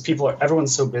know, these people are,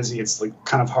 everyone's so busy. It's like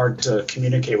kind of hard to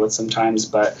communicate with sometimes.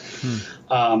 But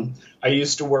I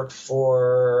used to work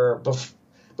for,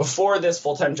 before this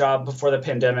full-time job, before the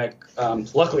pandemic.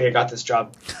 Luckily I got this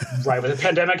job right when the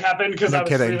pandemic happened, because I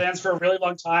was freelance for a really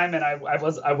long time, and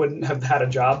I wouldn't have had a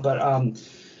job. But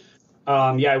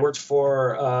yeah, I worked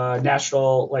for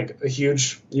national, like a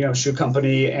huge, you know, shoe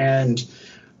company, and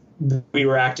we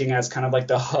were acting as kind of like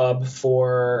the hub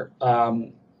for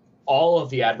all of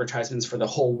the advertisements for the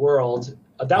whole world.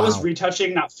 That was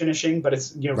retouching, not finishing, but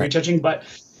it's, you know, retouching. But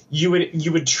you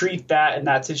would treat that in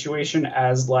that situation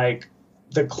as like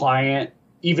the client,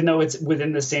 even though it's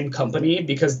within the same company,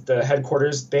 because the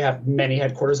headquarters, they have many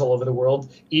headquarters all over the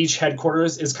world. Each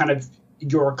headquarters is kind of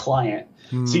your client.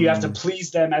 So you have to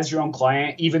please them as your own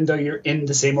client, even though you're in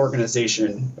the same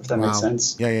organization, if that makes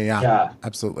sense. Yeah.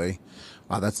 Absolutely.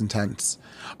 Wow, that's intense.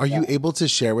 Are you able to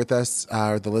share with us,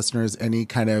 or the listeners, any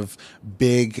kind of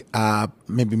big,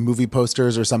 maybe movie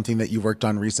posters or something that you worked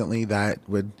on recently that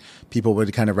people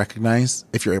would kind of recognize,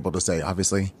 if you're able to say,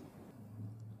 obviously?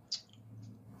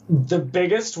 The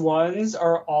biggest ones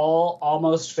are all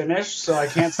almost finished, so I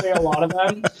can't say a lot of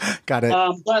them. Got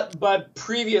it. But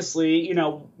previously, you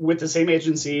know, with the same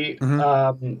agency,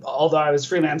 although I was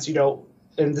freelance, you know,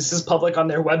 and this is public on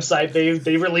their website,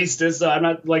 they released this. So I'm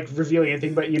not like revealing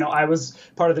anything, but, you know, I was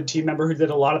part of the team member who did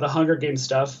a lot of the Hunger Games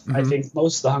stuff. I think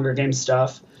most of the Hunger Games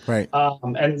stuff. Right.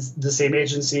 And the same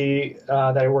agency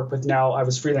that I work with now, I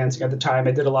was freelancing at the time.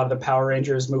 I did a lot of the Power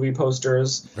Rangers movie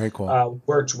posters. Very cool.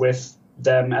 Worked with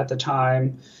them at the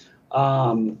time.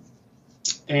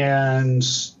 And,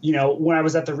 you know, when I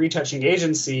was at the retouching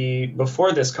agency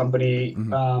before this company,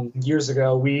 years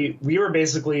ago, we were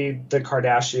basically the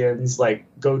Kardashians' like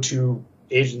go-to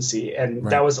agency. And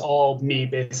that was all me,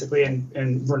 basically.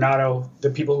 And Renato, the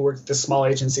people who worked at this small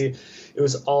agency, it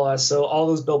was all us. So all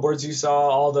those billboards you saw,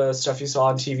 all the stuff you saw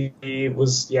on TV it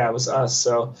was us.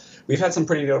 So we've had some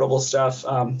pretty notable stuff.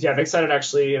 Yeah, I'm excited.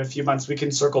 Actually, in a few months we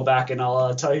can circle back and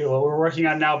I'll tell you what we're working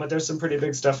on now. But there's some pretty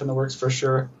big stuff in the works for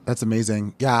sure. That's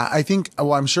amazing. Yeah, I think,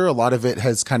 well, I'm sure a lot of it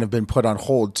has kind of been put on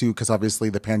hold too, because obviously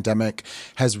the pandemic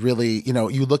has really, you know,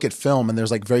 you look at film and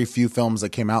there's like very few films that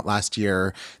came out last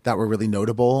year that were really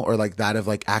notable, or like that of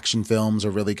like action films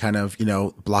or really kind of, you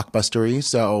know, blockbustery.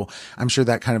 So I'm sure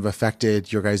that kind of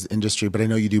affected your guys' industry, but I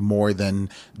know you do more than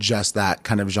just that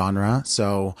kind of genre.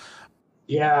 So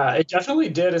Yeah, it definitely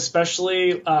did,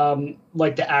 especially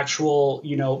like the actual,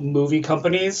 you know, movie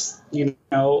companies, you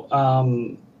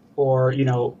know, or, you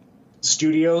know,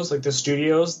 studios, like the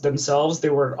studios themselves, they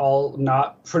were all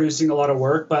not producing a lot of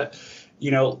work, but,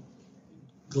 you know,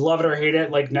 love it or hate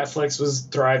it, like Netflix was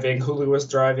thriving, Hulu was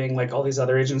thriving, like all these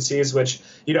other agencies, which,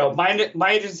 you know,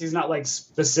 my agency is not like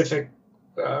specific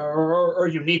or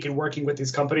unique in working with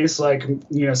these companies, so I can,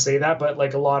 you know, say that, but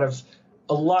like a lot of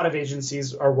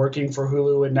agencies are working for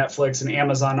Hulu and Netflix and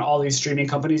Amazon, all these streaming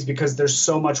companies, because there's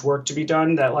so much work to be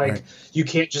done that like right. you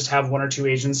can't just have one or two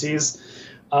agencies.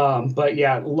 But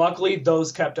yeah, luckily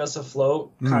those kept us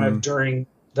afloat kind of during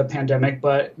the pandemic.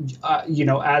 But, you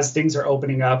know, as things are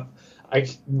opening up, I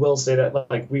will say that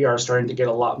like we are starting to get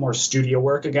a lot more studio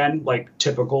work again, like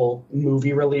typical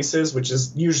movie releases, which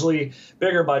is usually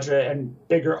bigger budget and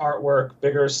bigger artwork,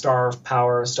 bigger star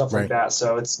power, stuff Right. like that.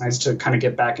 So it's nice to kind of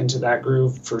get back into that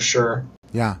groove for sure.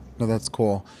 Yeah, no, that's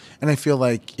cool. And I feel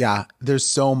like, yeah, there's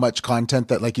so much content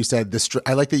that, like you said,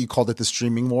 I like that you called it the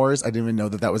streaming wars. I didn't even know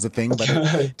that that was a thing, but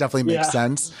it definitely makes Yeah.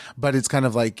 sense. But it's kind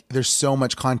of like there's so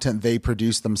much content they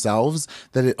produce themselves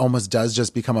that it almost does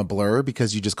just become a blur,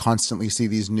 because you just constantly see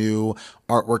these new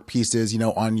artwork pieces, you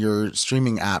know, on your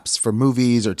streaming apps for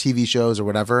movies or TV shows or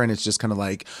whatever. And it's just kind of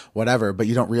like whatever, but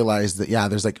you don't realize that, yeah,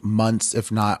 there's like months,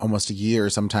 if not almost a year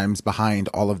sometimes, behind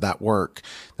all of that work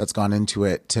that's gone into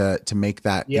it to make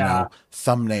that, you Yeah. know,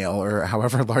 thumbnail or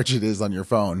however large it is on your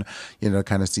phone, you know,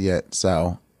 kind of see it.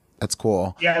 So that's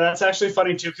cool. Yeah, that's actually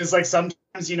funny too, because like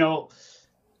sometimes, you know,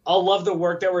 I'll love the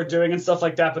work that we're doing and stuff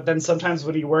like that, but then sometimes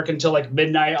when you work until like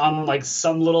midnight on like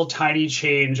some little tiny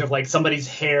change of like somebody's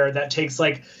hair that takes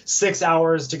like 6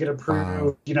 hours to get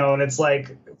approved, you know, and it's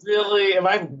like, really, am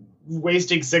I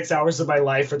wasting 6 hours of my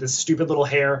life for this stupid little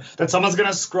hair that someone's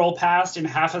gonna scroll past in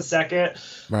half a second?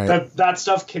 Right. That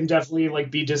stuff can definitely like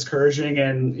be discouraging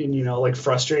and you know, like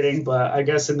frustrating, but I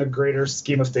guess in the greater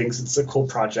scheme of things, it's a cool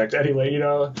project anyway, you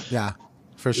know. Yeah,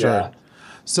 for sure. Yeah.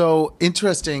 So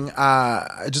interesting.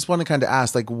 I just want to kind of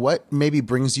ask, like, what maybe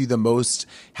brings you the most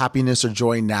happiness or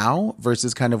joy now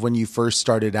versus kind of when you first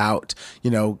started out, you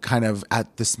know, kind of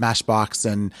at the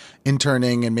Smashbox and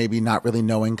interning and maybe not really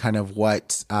knowing kind of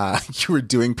what you were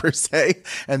doing per se.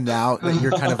 And now that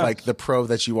you're kind of like the pro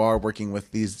that you are, working with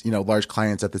these, you know, large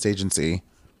clients at this agency.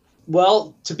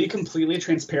 Well, to be completely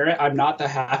transparent, I'm not the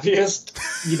happiest,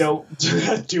 you know,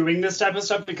 doing this type of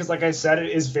stuff because, like I said, it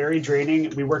is very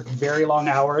draining. We work very long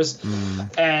hours.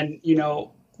 And, you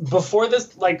know, before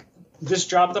this, like this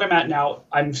job that I'm at now,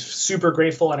 I'm super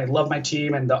grateful and I love my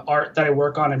team and the art that I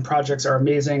work on and projects are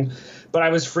amazing. But I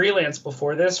was freelance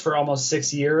before this for almost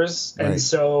 6 years. Right. And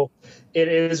so it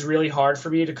is really hard for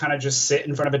me to kind of just sit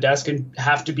in front of a desk and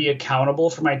have to be accountable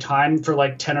for my time for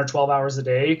like 10 or 12 hours a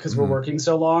day because we're working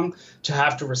so long, to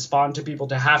have to respond to people,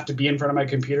 to have to be in front of my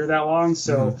computer that long.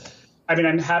 So, I mean,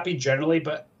 I'm happy generally,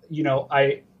 but, you know,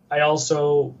 I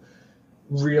also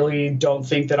really don't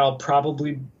think that I'll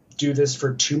probably do this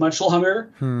for too much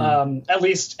longer, at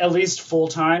least full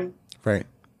time. Right.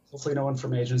 Hopefully no one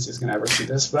from agency is going to ever see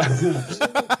this, but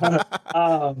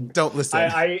Don't listen.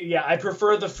 I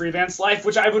prefer the freelance life,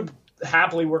 which I would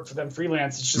happily work for them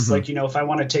freelance. It's just like, you know, if I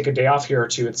want to take a day off here or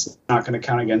two, it's not going to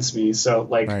count against me. So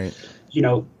like, you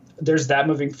know, there's that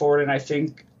moving forward. And I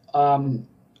think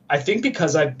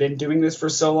because I've been doing this for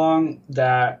so long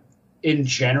that in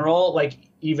general, like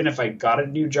even if I got a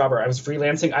new job or I was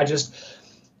freelancing,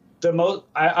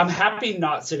 I'm happy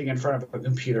not sitting in front of a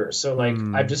computer. So like,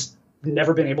 I've just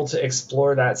never been able to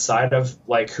explore that side of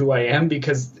like who I am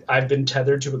because I've been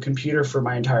tethered to a computer for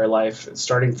my entire life,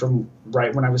 starting from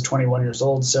right when I was 21 years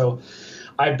old. So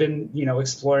I've been, you know,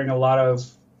 exploring a lot of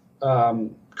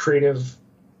creative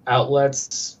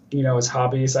outlets, you know, as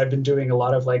hobbies. I've been doing a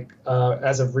lot of like,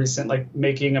 as of recent, like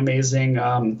making amazing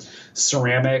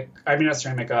cement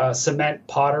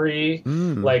pottery.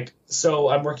 Like, so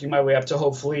I'm working my way up to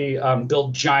hopefully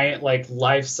build giant, like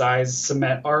life-size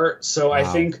cement art. So I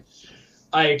think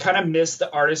I kind of miss the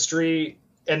artistry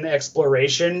and the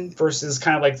exploration versus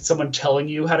kind of like someone telling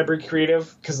you how to be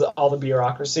creative because of all the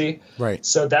bureaucracy. Right.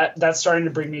 So that's starting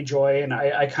to bring me joy. And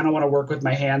I kind of want to work with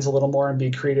my hands a little more and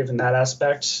be creative in that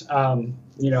aspect. You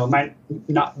know, it might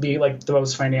not be like the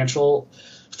most financial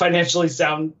financially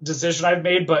sound decision I've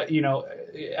made. But, you know,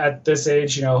 at this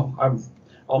age, you know, I'm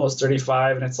almost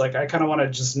 35 and it's like, I kind of want to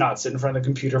just not sit in front of the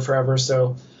computer forever.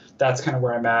 So that's kind of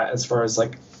where I'm at as far as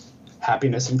like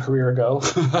happiness and career go.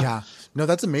 Yeah. No,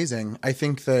 that's amazing. I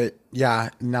think that,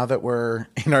 yeah, now that we're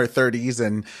in our 30s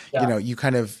and, you know, you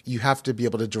have to be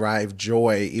able to derive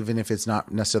joy, even if it's not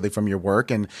necessarily from your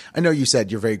work. And I know you said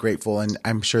you're very grateful, and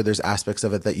I'm sure there's aspects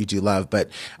of it that you do love, but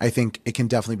I think it can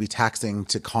definitely be taxing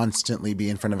to constantly be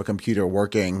in front of a computer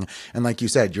working. And like you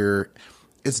said,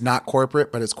 it's not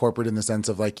corporate, but it's corporate in the sense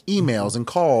of like emails and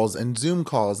calls and Zoom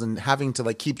calls and having to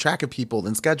like keep track of people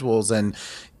and schedules and,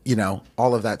 you know,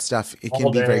 all of that stuff. It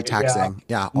can be very taxing.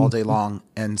 Yeah. All day long.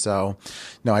 And so,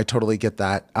 no, I totally get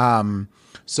that.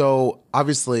 So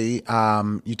obviously,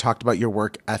 you talked about your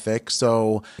work ethic.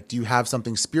 So do you have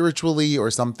something spiritually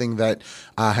or something that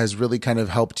has really kind of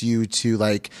helped you to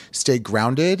like stay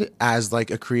grounded as like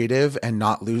a creative and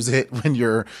not lose it when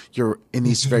you're in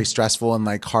these very stressful and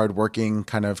like hardworking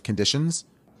kind of conditions?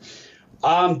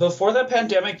 Before the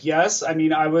pandemic, yes. I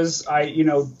mean,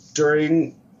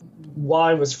 while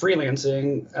I was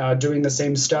freelancing, doing the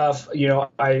same stuff, you know,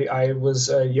 I was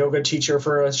a yoga teacher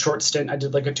for a short stint. I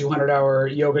did like a 200-hour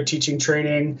yoga teaching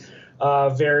training,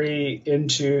 very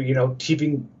into, you know,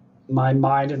 keeping my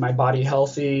mind and my body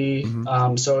healthy.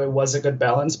 So it was a good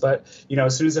balance. But, you know,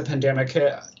 as soon as the pandemic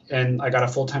hit and I got a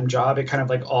full-time job, it kind of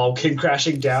like all came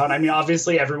crashing down. I mean,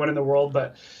 obviously everyone in the world,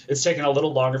 but it's taken a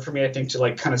little longer for me, I think, to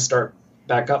like kind of start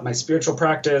back up my spiritual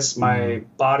practice, my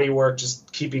body work,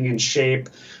 just keeping in shape,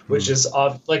 which is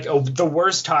the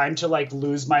worst time to like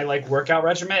lose my like workout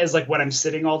regimen is like when I'm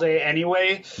sitting all day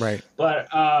anyway. Right. But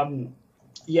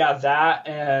yeah, that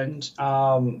and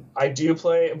I do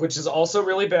play, which is also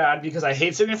really bad because I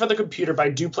hate sitting in front of the computer, but I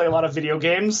do play a lot of video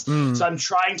games. So I'm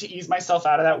trying to ease myself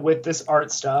out of that with this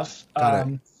art stuff.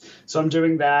 So I'm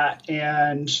doing that,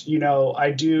 and you know,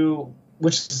 I do,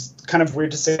 which is kind of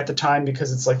weird to say at the time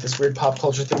because it's like this weird pop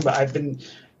culture thing, but I've been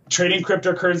trading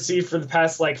cryptocurrency for the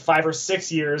past like 5 or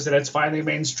 6 years and it's finally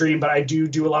mainstream, but I do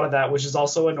a lot of that, which is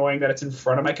also annoying that it's in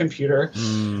front of my computer.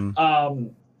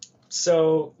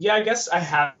 So yeah, I guess I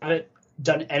haven't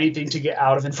done anything to get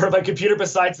out of in front of my computer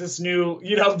besides this new,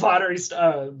 you know, pottery,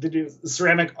 the new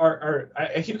ceramic art.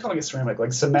 I keep calling it ceramic,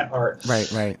 like cement art.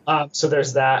 Right. So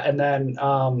there's that. And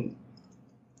then,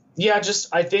 yeah,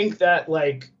 just, I think that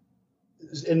like,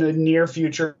 in the near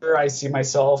future, I see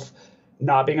myself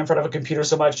not being in front of a computer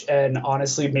so much, and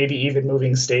honestly, maybe even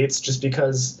moving states, just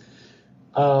because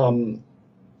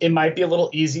it might be a little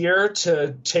easier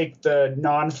to take the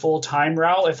non-full-time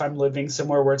route if I'm living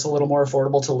somewhere where it's a little more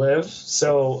affordable to live.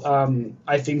 So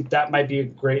I think that might be a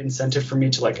great incentive for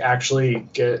me to like actually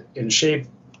get in shape,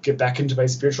 get back into my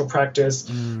spiritual practice,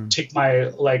 take my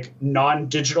like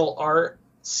non-digital art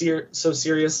so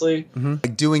seriously.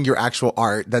 Like doing your actual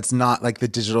art that's not like the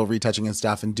digital retouching and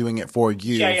stuff, and doing it for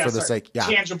you for the sake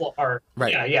tangible art.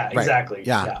 Right. Yeah, exactly.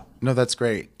 Yeah. No, that's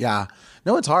great. Yeah.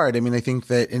 No, it's hard. I mean, I think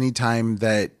that anytime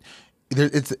that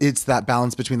it's that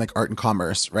balance between like art and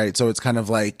commerce, right? So it's kind of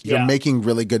like you're making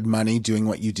really good money doing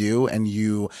what you do and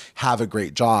you have a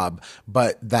great job,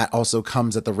 but that also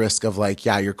comes at the risk of like,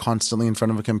 you're constantly in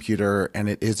front of a computer and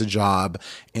it is a job,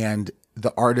 and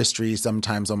the artistry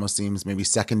sometimes almost seems maybe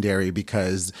secondary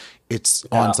because it's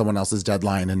on someone else's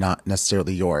deadline and not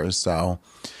necessarily yours. So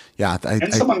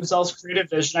and someone else's creative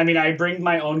vision. I mean, I bring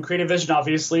my own creative vision,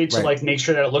 obviously, to like make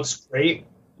sure that it looks great.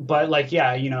 But like,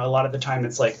 you know, a lot of the time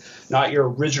it's like not your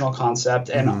original concept.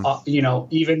 And, you know,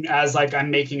 even as like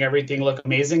I'm making everything look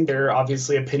amazing, there are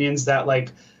obviously opinions that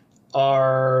like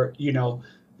are, you know,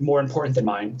 more important than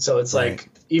mine. So it's like,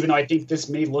 even though I think this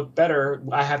may look better,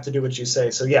 I have to do what you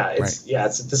say. So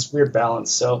it's this weird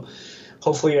balance. So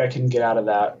hopefully I can get out of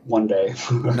that one day.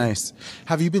 Nice.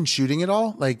 Have you been shooting at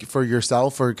all, like for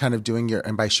yourself, or kind of doing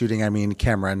and by shooting, I mean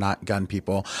camera, not gun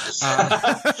people.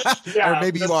 Or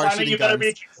maybe you are shooting you guns. Better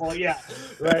be careful. Yeah.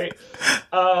 Right.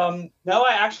 No,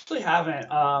 I actually haven't.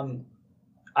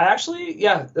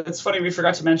 It's funny. We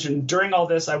forgot to mention during all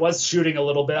this, I was shooting a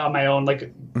little bit on my own, like,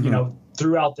 you know,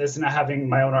 throughout this and having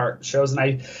my own art shows.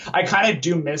 And I kind of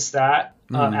do miss that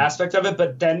aspect of it.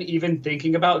 But then even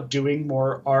thinking about doing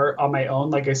more art on my own,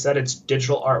 like I said, it's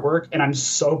digital artwork and I'm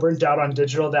so burnt out on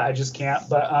digital that I just can't.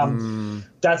 But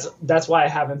that's why I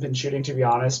haven't been shooting, to be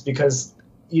honest, because,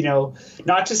 you know,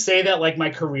 not to say that like my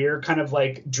career kind of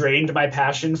like drained my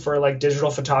passion for like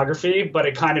digital photography, but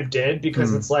it kind of did,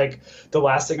 because it's like the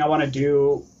last thing I want to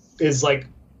do is like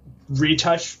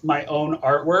retouch my own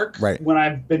artwork when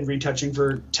I've been retouching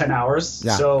for 10 hours.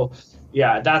 So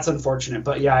that's unfortunate.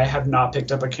 But I have not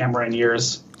picked up a camera in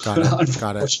years. Got it.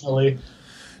 Unfortunately.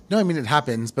 No, I mean, it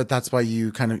happens, but that's why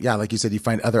you kind of, yeah, like you said, you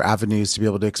find other avenues to be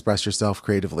able to express yourself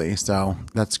creatively. So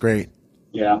that's great.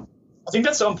 Yeah. I think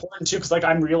that's so important too, because like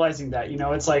I'm realizing that,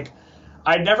 it's like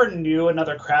I never knew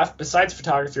another craft besides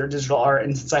photography or digital art.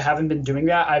 And since I haven't been doing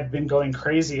that, I've been going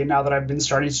crazy. And now that I've been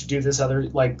starting to do this other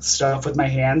like stuff with my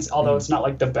hands, although it's not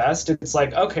like the best, it's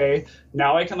like, okay,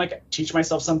 now I can like teach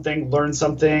myself something, learn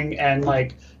something, and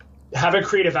like have a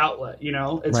creative outlet. It's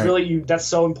Right. really that's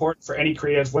so important for any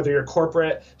creative, whether you're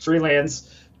corporate, freelance,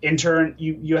 intern,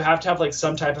 you have to have like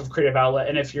some type of creative outlet.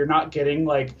 And if you're not getting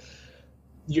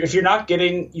if you're not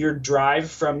getting your drive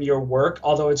from your work,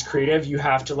 although it's creative, you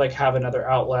have to like have another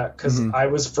outlet. Because I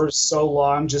was for so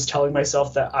long just telling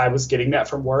myself that I was getting that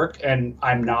from work, and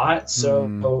I'm not.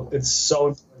 So it's so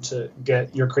important to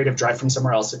get your creative drive from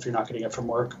somewhere else if you're not getting it from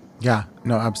work. Yeah,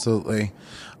 no, absolutely.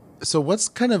 So what's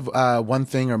kind of one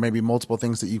thing or maybe multiple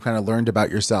things that you kind of learned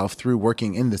about yourself through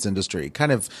working in this industry,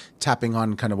 kind of tapping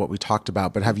on kind of what we talked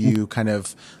about, but have you kind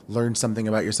of learned something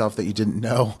about yourself that you didn't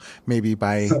know maybe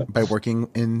by working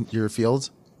in your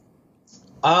field?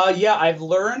 Yeah, I've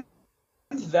learned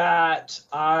that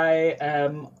I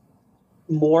am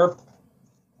more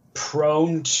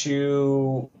prone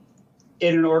to,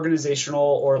 in an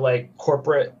organizational or like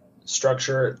corporate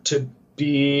structure, to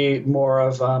be more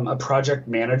of a project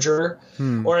manager,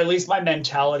 or at least my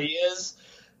mentality is.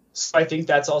 So I think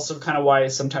that's also kind of why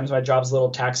sometimes my job's a little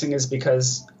taxing, is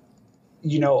because,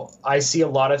 I see a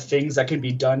lot of things that can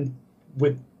be done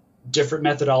with different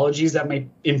methodologies that may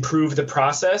improve the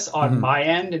process on my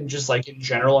end and just like in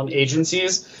general in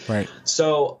agencies. Right.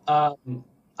 So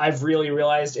I've really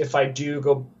realized if I do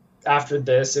go after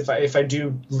this, if I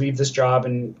do leave this job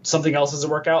and something else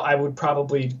doesn't work out, I would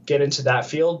probably get into that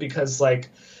field, because like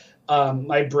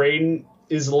my brain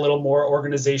is a little more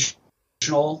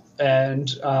organizational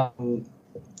and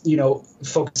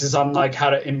focuses on like how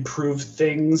to improve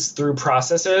things through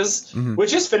processes,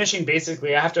 which is finishing.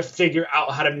 Basically, I have to figure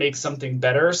out how to make something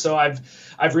better. So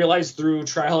I've realized through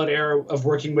trial and error of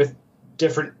working with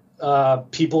different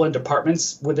people and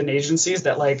departments within agencies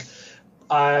that like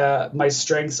my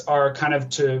strengths are kind of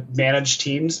to manage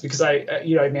teams, because I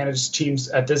manage teams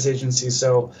at this agency.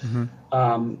 So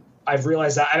I've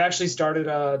realized that I've actually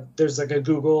started there's like a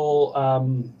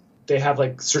Google, they have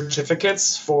like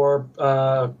certificates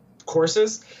for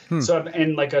courses. So I'm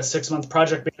in like a 6-month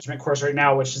project management course right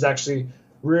now, which is actually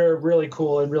really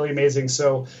cool and really amazing.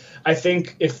 So I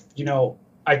think if,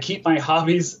 I keep my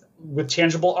hobbies with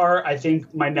tangible art, I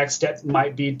think my next step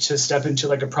might be to step into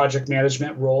like a project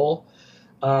management role.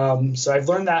 So I've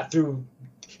learned that through,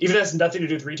 even if it has nothing to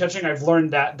do with retouching, I've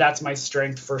learned that that's my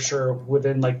strength for sure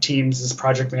within like teams, is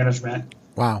project management.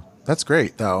 Wow. That's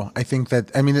great though. I think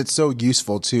that, I mean, it's so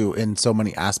useful too in so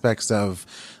many aspects of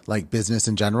like business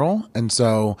in general. And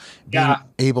so being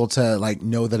able to like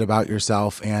know that about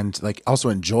yourself and like also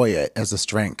enjoy it as a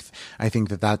strength, I think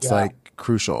that that's like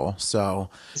crucial. So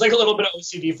it's like a little bit of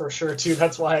OCD for sure too.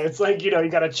 That's why it's like, you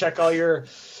got to check all your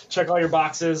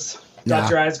boxes, dot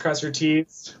your I's, cross your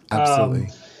T's. Absolutely.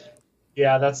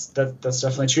 Yeah, that's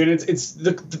definitely true. And it's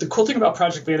the cool thing about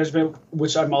project management,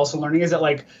 which I'm also learning, is that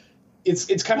like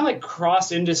it's kind of like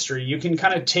cross industry. You can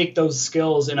kind of take those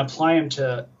skills and apply them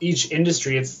to each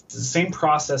industry. It's the same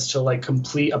process to like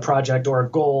complete a project or a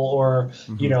goal or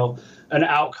an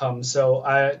outcome. So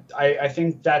I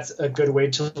think that's a good way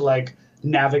to like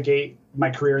navigate my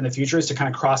career in the future, is to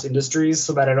kind of cross industries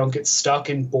so that I don't get stuck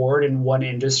and bored in one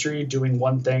industry doing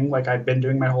one thing like I've been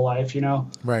doing my whole life,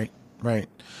 Right.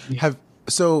 Yeah.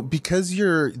 So because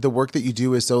the work that you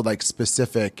do is so like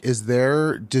specific,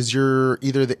 does your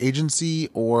either the agency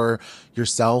or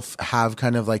yourself have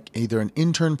kind of like either an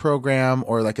intern program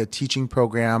or like a teaching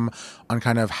program on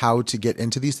kind of how to get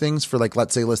into these things for like,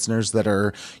 let's say listeners that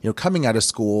are, coming out of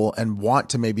school and want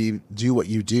to maybe do what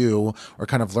you do or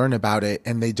kind of learn about it,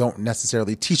 and they don't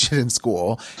necessarily teach it in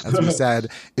school, as we said,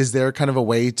 is there kind of a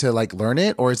way to like learn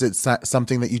it, or is it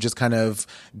something that you just kind of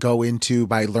go into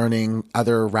by learning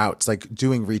other routes, like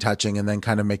doing retouching and then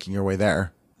kind of making your way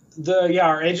there?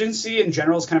 Our agency in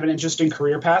general is kind of an interesting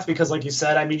career path, because like you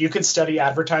said, I mean, you could study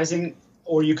advertising,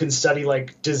 or you can study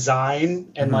like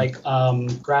design and like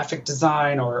graphic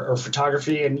design or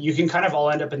photography, and you can kind of all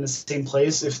end up in the same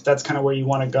place if that's kind of where you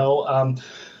want to go.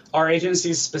 Our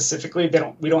agencies specifically,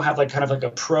 we don't have like kind of like a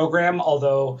program,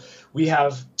 although we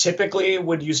have typically,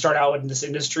 when you start out in this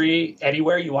industry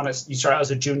anywhere, you start out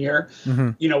as a junior,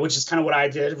 which is kind of what I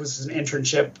did, was an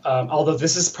internship. Although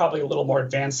this is probably a little more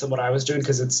advanced than what I was doing,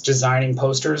 because it's designing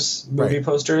posters, movie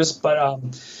posters. But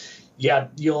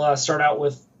you'll start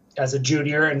out as a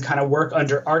junior and kind of work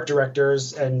under art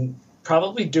directors and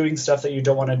probably doing stuff that you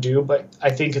don't want to do, but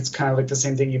I think it's kind of like the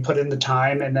same thing. You put in the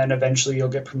time and then eventually you'll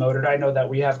get promoted. I know that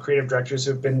we have creative directors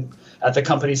who've been at the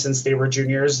company since they were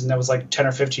juniors, and that was like 10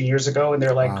 or 15 years ago, and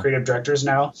they're like creative directors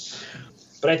now.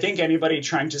 But I think anybody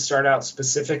trying to start out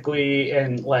specifically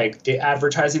in like the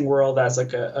advertising world as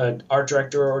like an art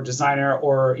director or designer,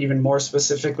 or even more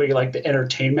specifically like the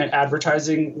entertainment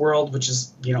advertising world, which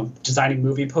is, you know, designing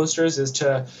movie posters, is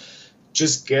to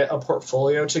just get a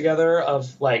portfolio together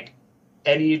of like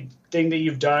anything that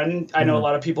you've done. I know a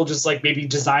lot of people just like maybe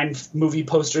design movie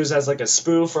posters as like a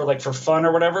spoof or like for fun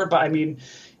or whatever. But I mean,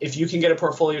 if you can get a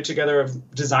portfolio together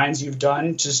of designs you've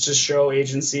done just to show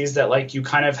agencies that like you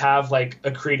kind of have like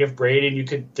a creative brain and you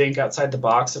could think outside the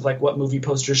box of like what movie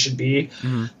posters should be,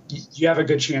 you have a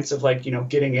good chance of like, you know,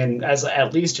 getting in as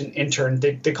at least an intern.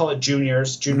 They call it junior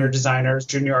designers,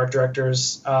 junior art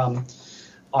directors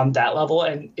on that level.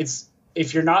 And it's,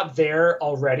 if you're not there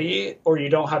already or you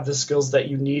don't have the skills that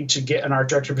you need to get an art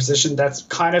director position, that's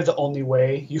kind of the only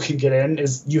way you can get in,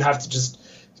 is you have to just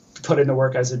put in the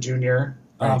work as a junior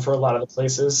for a lot of the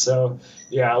places. So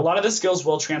yeah, a lot of the skills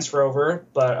will transfer over,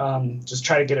 but just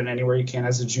try to get in anywhere you can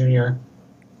as a junior.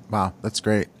 Wow, that's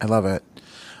great. I love it.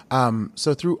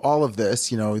 So through all of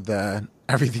this, you know,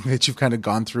 everything that you've kind of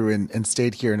gone through and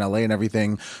stayed here in LA and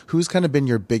everything, who's kind of been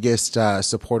your biggest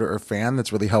supporter or fan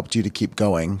that's really helped you to keep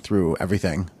going through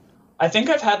everything? I think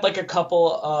I've had like a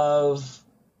couple of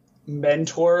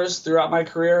mentors throughout my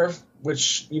career,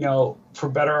 which, you know, for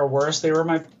better or worse, they were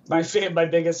my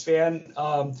biggest fan.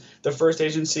 The first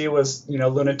agency was, you know,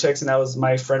 Lunatics, and that was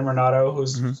my friend Renato,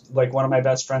 who's like one of my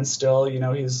best friends still. You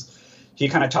know, he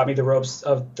kind of taught me the ropes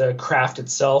of the craft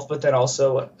itself, but then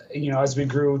also, you know, as we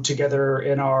grew together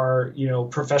in our, you know,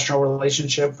 professional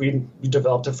relationship, we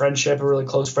developed a friendship, a really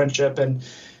close friendship, and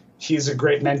he's a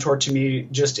great mentor to me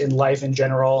just in life in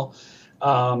general.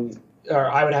 Or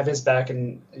I would have his back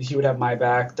and he would have my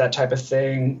back, that type of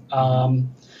thing.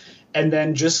 And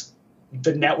then just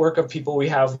the network of people we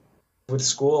have with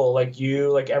school, like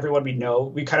you, like everyone we know,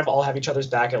 we kind of all have each other's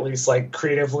back, at least like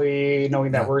creatively,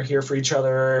 knowing that we're here for each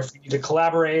other if we need to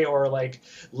collaborate or like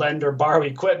lend or borrow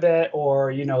equipment or,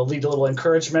 you know, lead a little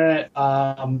encouragement,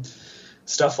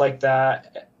 stuff like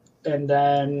that. And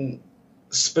then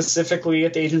specifically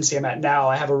at the agency I'm at now,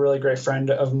 I have a really great friend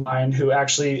of mine who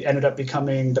actually ended up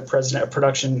becoming the president of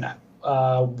production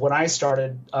when I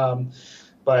started.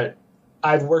 But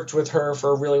I've worked with her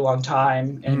for a really long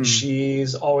time, and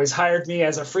she's always hired me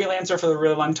as a freelancer for a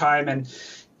really long time. And,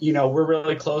 you know, we're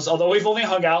really close, although we've only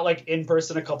hung out like in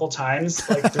person a couple times,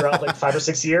 like throughout like 5 or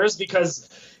 6 years, because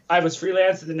I was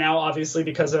freelance, and now obviously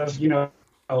because of, you know,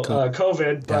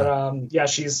 COVID, but yeah,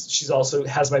 she's also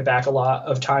has my back a lot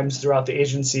of times throughout the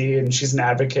agency, and she's an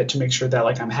advocate to make sure that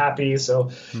like I'm happy.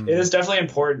 So it is definitely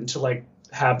important to like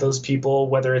have those people,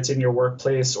 whether it's in your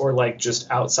workplace or like just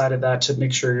outside of that, to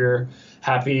make sure you're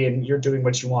happy and you're doing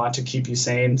what you want to keep you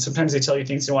sane. Sometimes they tell you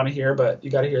things you want to hear, but you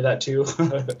got to hear that too.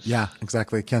 Yeah,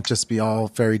 exactly. It can't just be all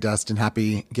fairy dust and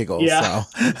happy giggles. Yeah,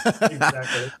 so.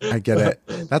 Exactly. I get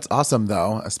it. That's awesome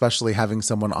though, especially having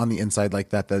someone on the inside like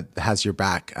that has your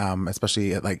back,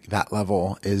 especially at like that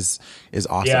level is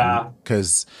awesome. Yeah.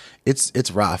 Cause it's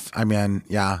rough. I mean,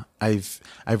 yeah, I've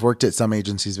worked at some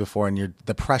agencies before, and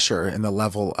the pressure and the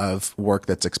level of work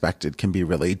that's expected can be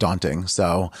really daunting.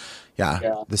 So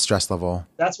yeah, the stress level.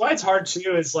 That's why it's hard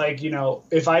too, is like, you know,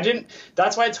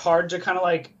 that's why it's hard to kind of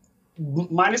like,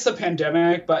 minus the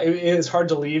pandemic, but it is hard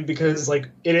to leave because like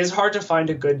it is hard to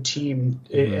find a good team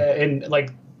in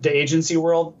like the agency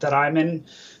world that I'm in,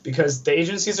 because the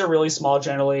agencies are really small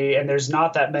generally, and there's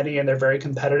not that many, and they're very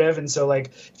competitive. And so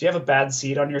like if you have a bad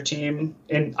seat on your team,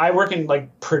 and I work in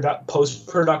like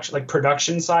post-production, like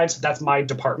production side, so that's my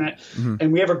department,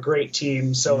 and we have a great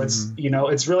team. So it's, you know,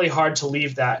 it's really hard to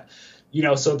leave that, you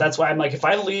know, so that's why I'm like, if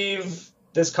I leave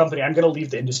this company, I'm going to leave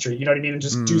the industry, you know what I mean? And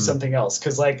just do something else.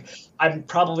 Cause like, I'm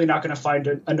probably not going to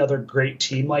find another great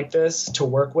team like this to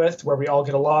work with, where we all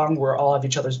get along, we're all have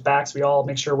each other's backs. We all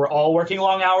make sure we're all working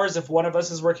long hours. If one of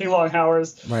us is working long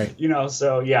hours, right. You know,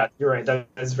 so yeah, you're right. That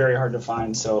is very hard to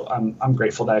find. So I'm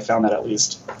grateful that I found that at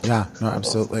least. Yeah, no,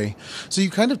 absolutely. So you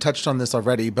kind of touched on this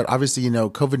already, but obviously, you know,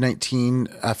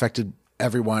 COVID-19 affected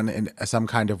everyone in some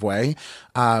kind of way.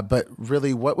 But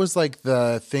really, what was like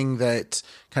the thing that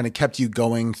kind of kept you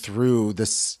going through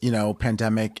this, you know,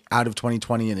 pandemic out of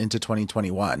 2020 and into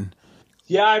 2021?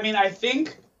 Yeah, I mean, I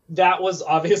think that was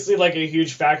obviously like a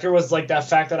huge factor, was like that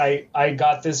fact that I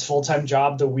got this full-time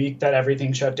job the week that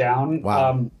everything shut down.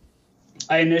 Wow.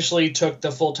 I initially took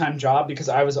the full-time job because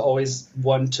I was always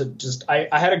one to just, I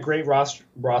had a great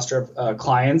roster of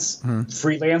clients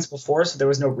freelance before, so there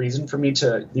was no reason for me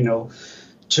to, you know,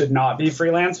 to not be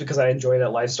freelance because I enjoy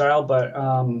that lifestyle. But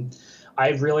I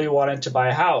really wanted to buy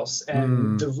a house.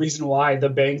 And the reason why the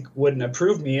bank wouldn't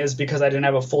approve me is because I didn't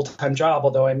have a full-time job,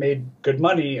 although I made good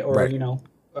money or, Right. you know,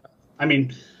 I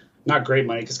mean, not great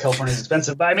money because California is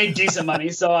expensive, but I made decent money.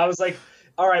 So I was like,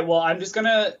 all right, well, I'm just going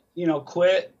to, you know,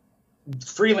 quit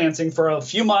freelancing for a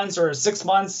few months or 6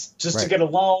 months just to Right. get a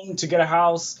loan, to get a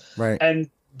house. Right.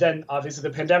 And then obviously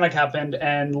the pandemic happened.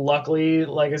 And luckily,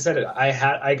 like I said,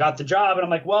 I got the job and I'm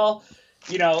like, well,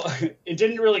 you know, it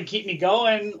didn't really keep me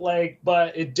going, like,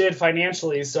 but it did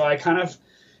financially. So I kind of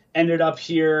ended up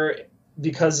here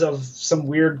because of some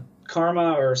weird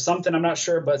karma or something. I'm not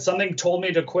sure, but something told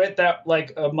me to quit that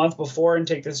like a month before and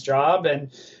take this job. And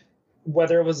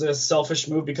whether it was a selfish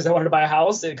move because I wanted to buy a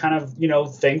house, it kind of, you know,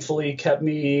 thankfully kept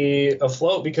me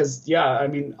afloat because, yeah, I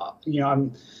mean, you know,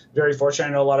 I'm very fortunate.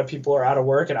 I know a lot of people are out of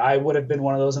work and I would have been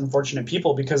one of those unfortunate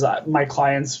people because my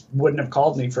clients wouldn't have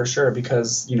called me for sure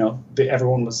because, you know,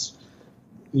 everyone was,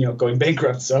 you know, going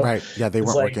bankrupt. So Right. Yeah. They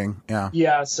weren't working. Yeah.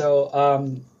 Yeah.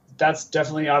 So that's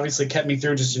definitely obviously kept me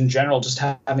through just in general, just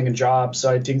having a job.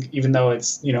 So I think even though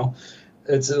it's, you know,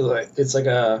 it's like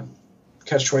a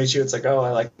catch-22. It's like,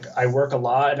 oh, I work a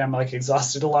lot and I'm like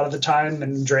exhausted a lot of the time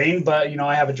and drained, but you know,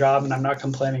 I have a job and I'm not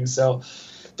complaining. So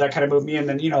that kind of moved me. And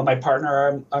then, you know, my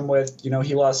partner I'm with, you know,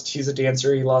 he's a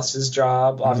dancer. He lost his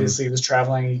job. Obviously he was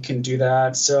traveling. He couldn't do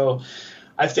that. So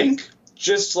I think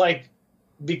just like,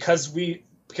 because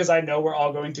I know we're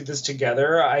all going through this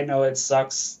together, I know it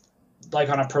sucks like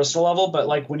on a personal level, but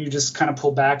like when you just kind of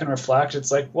pull back and reflect,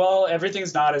 it's like, well,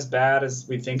 everything's not as bad as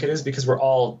we think it is because we're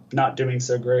all not doing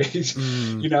so great,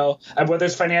 you know, and whether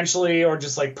it's financially or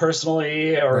just like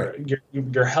personally or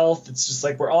your health, it's just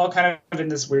like, we're all kind of in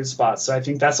this weird spot. So I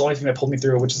think that's the only thing that pulled me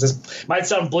through, which is this might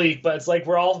sound bleak, but it's like,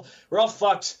 we're all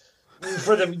fucked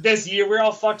for this year. We're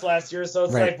all fucked last year. So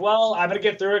it's like, well, I'm going to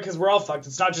get through it because we're all fucked.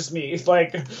 It's not just me. It's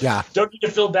like, don't need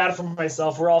to feel bad for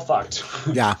myself. We're all fucked.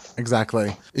 Yeah,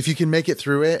 exactly. If you can make it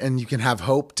through it and you can have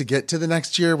hope to get to the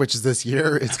next year, which is this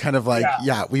year, it's kind of like,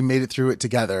 we made it through it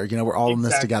together. You know, we're all in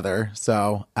this together.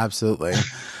 So absolutely.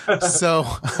 So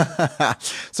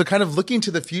kind of looking to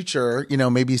the future, you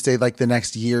know, maybe say like the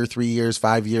next year, 3 years,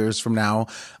 5 years from now,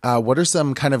 what are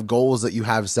some kind of goals that you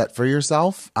have set for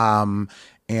yourself?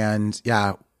 And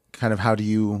kind of how do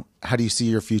you see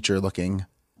your future looking?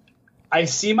 I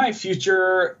see my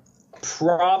future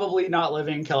probably not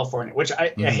living in California, which I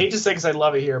hate to say because I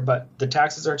love it here, but the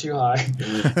taxes are too high.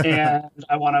 And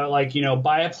I want to like, you know,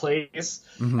 buy a place.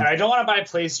 And I don't want to buy a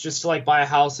place just to like buy a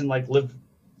house and like live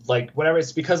like whatever.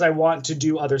 It's because I want to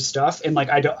do other stuff. And like,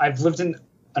 I've lived in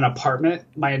an apartment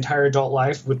my entire adult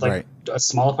life with like a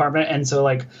small apartment. And so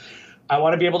like, I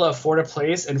want to be able to afford a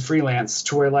place and freelance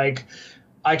to where like,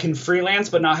 I can freelance,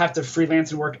 but not have to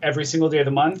freelance and work every single day of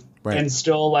the month and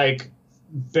still like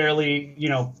barely, you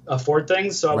know, afford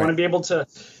things. So I want to be able to,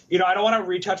 you know, I don't want to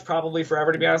retouch probably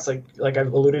forever, to be honest, like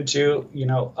I've alluded to, you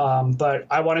know, but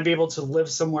I want to be able to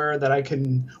live somewhere that I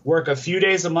can work a few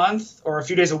days a month or a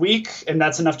few days a week. And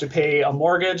that's enough to pay a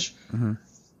mortgage.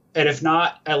 And if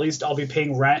not, at least I'll be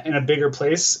paying rent in a bigger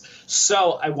place.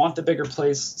 So I want the bigger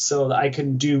place so that I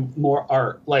can do more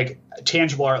art, like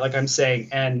tangible art, like I'm saying.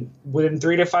 And within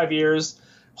 3 to 5 years,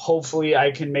 hopefully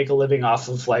I can make a living off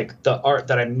of like the art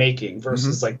that I'm making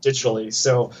versus like digitally.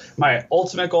 So my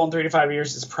ultimate goal in 3 to 5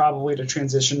 years is probably to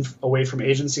transition away from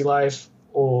agency life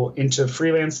or into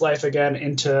freelance life again,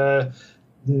 into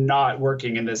not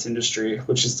working in this industry,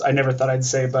 which is, I never thought I'd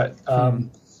say, but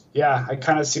yeah, I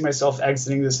kind of see myself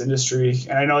exiting this industry.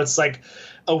 And I know it's like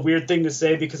a weird thing to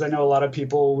say because I know a lot of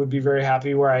people would be very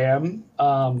happy where I am.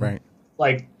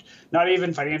 Like not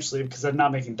even financially because I'm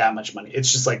not making that much money.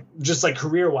 It's just like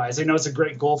career wise. I know it's a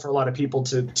great goal for a lot of people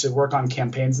to work on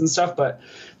campaigns and stuff. But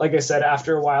like I said,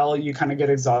 after a while, you kind of get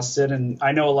exhausted. And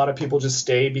I know a lot of people just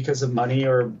stay because of money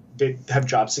or they have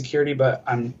job security, but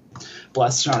I'm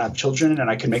blessed to not have children and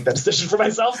I can make that decision for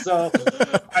myself. So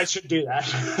I should do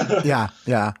that.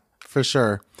 Yeah, for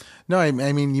sure. No, I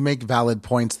mean, you make valid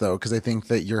points though, because I think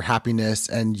that your happiness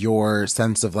and your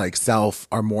sense of like self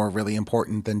are more really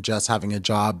important than just having a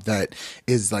job that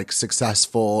is like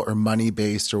successful or money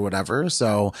based or whatever.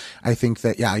 So I think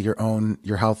that,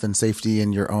 your health and safety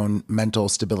and your own mental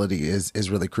stability is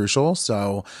really crucial.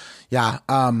 So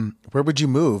where would you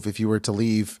move if you were to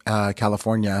leave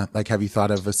California? Like, have you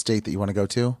thought of a state that you want to go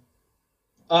to?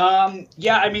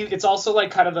 I mean, it's also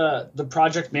like kind of the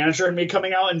project manager in me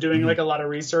coming out and doing like a lot of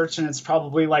research, and it's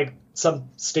probably like some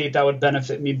state that would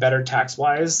benefit me better tax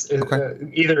wise,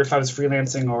 either if I was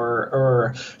freelancing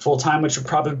or full time, which would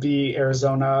probably be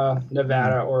Arizona,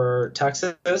 Nevada, or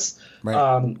Texas. You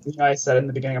know, I said in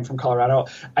the beginning I'm from Colorado.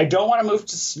 I don't want to move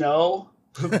to snow.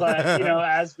 But, you know,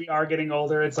 as we are getting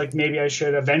older, it's like maybe I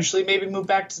should eventually maybe move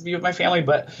back to be with my family.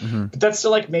 But that's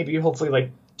still like maybe hopefully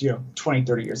like, you know, 20,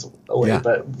 30 years away. Yeah.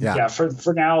 But yeah,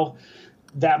 for now,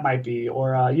 that might be.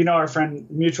 Or, you know, our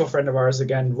mutual friend of ours,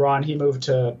 again, Ron, he moved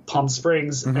to Palm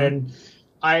Springs. And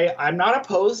I'm not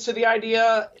opposed to the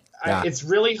idea. Yeah. It's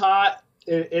really hot.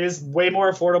 It is way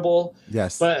more affordable.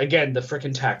 Yes. But again, the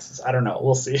freaking taxes. I don't know.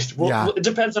 We'll see. It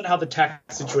depends on how the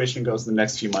tax situation goes in the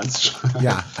next few months.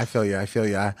 Yeah, I feel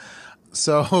you.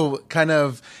 So kind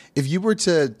of, if you were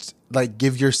to like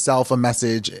give yourself a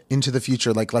message into the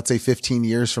future, like let's say 15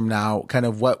 years from now, kind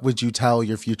of what would you tell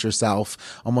your future self,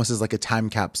 almost as like a time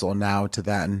capsule now to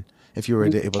then, if you were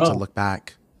able to look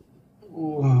back?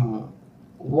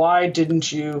 Why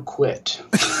didn't you quit?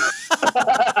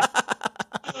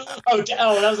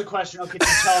 Oh, that was a question. Okay, to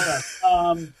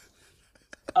tell them.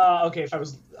 Okay, if I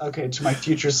was to my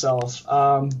future self.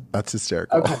 That's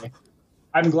hysterical. Okay,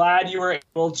 I'm glad you were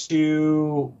able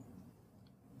to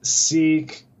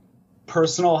seek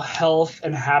personal health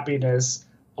and happiness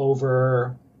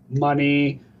over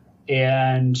money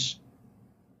and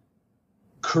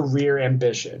career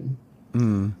ambition.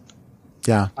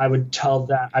 Yeah, I would tell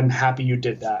that I'm happy you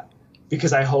did that.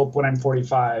 Because I hope when I'm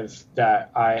 45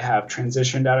 that I have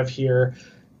transitioned out of here,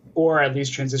 or at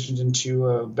least transitioned into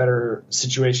a better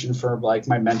situation for like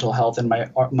my mental health and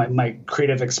my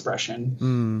creative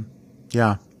expression.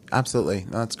 Yeah, absolutely.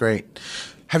 That's great.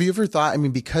 Have you ever thought, I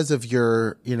mean, because of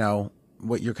your, you know,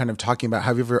 what you're kind of talking about,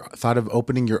 have you ever thought of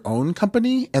opening your own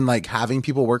company and like having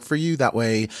people work for you? That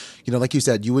way, you know, like you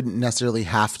said, you wouldn't necessarily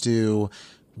have to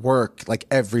work like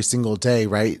every single day,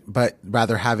 right? But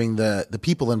rather having the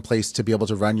people in place to be able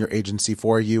to run your agency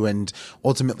for you, and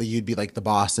ultimately you'd be like the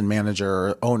boss and manager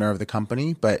or owner of the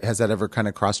company. But has that ever kind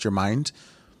of crossed your mind?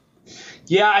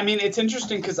 Yeah, I mean, it's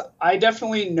interesting because I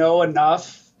definitely know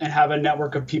enough and have a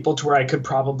network of people to where I could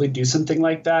probably do something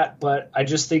like that. But I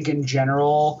just think in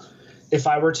general, if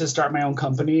I were to start my own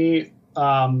company,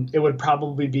 it would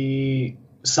probably be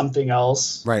something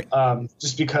else. Right.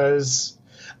 Just because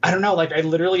I don't know, like I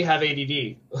literally have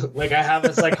ADD. Like I have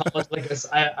a psychologist,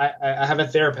 I have a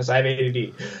therapist, I have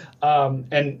ADD.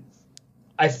 And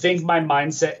I think my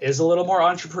mindset is a little more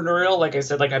entrepreneurial. Like I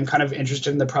said, like I'm kind of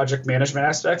interested in the project management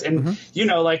aspect. And, you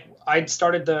know, like I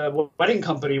started the wedding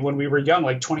company when we were young,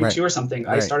 like 22 or something.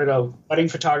 I started a wedding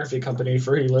photography company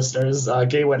for you listeners,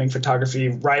 gay wedding photography,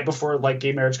 right before like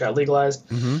gay marriage got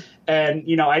legalized. And,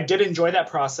 you know, I did enjoy that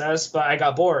process, but I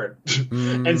got bored.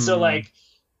 And so like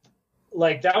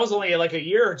that was only like a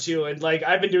year or two, and like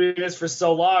I've been doing this for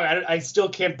so long, I still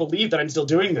can't believe that I'm still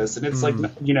doing this. And it's like,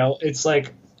 you know, it's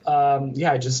like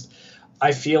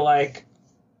I feel like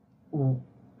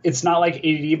it's not like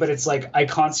ADD, but it's like I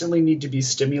constantly need to be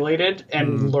stimulated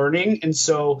and learning. And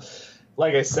so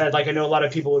like I said, like I know a lot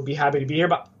of people would be happy to be here,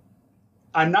 but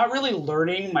I'm not really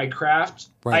learning my craft.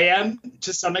 I am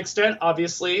to some extent,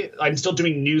 obviously. I'm still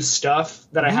doing new stuff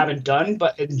that I haven't done,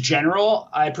 but in general,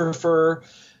 I prefer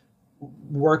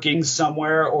working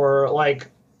somewhere or like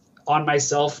on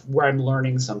myself where I'm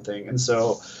learning something. And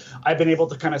so I've been able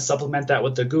to kind of supplement that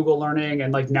with the Google learning,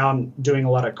 and like now I'm doing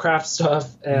a lot of craft stuff,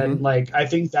 and like I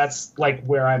think that's like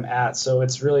where I'm at. So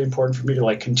it's really important for me to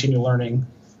like continue learning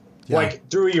like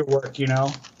through your work, you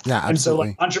know? Yeah, absolutely. And so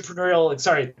like entrepreneurial, like,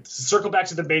 sorry, circle back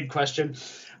to the main question.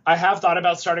 I have thought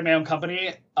about starting my own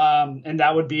company, and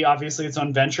that would be obviously its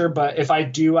own venture. But if I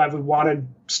do, I would want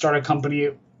to start a company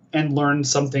and learn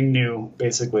something new,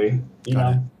 basically, you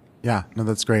know? Yeah, no,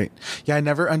 that's great. Yeah, I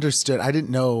never understood. I didn't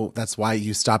know that's why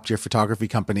you stopped your photography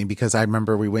company, because I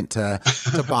remember we went to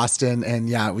Boston, and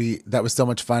that was so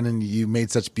much fun. And you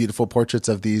made such beautiful portraits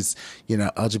of these, you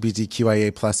know,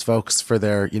 LGBTQIA plus folks for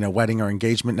their, you know, wedding or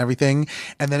engagement and everything.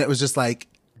 And then it was just like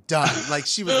done. Like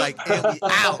she was like,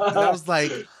 out. And I was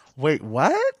like, wait,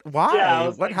 what? Why? Yeah,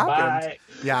 what like, happened? bye.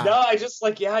 Yeah. No, I just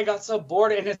like, I got so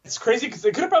bored, and it's crazy because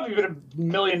it could have probably been $1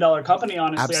 million company,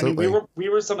 honestly. Absolutely. I mean, we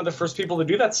were some of the first people to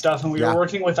do that stuff, and we were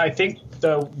working with, I think,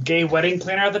 the gay wedding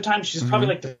planner at the time. She's probably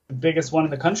like the biggest one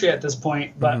in the country at this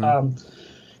point. But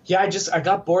I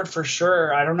got bored for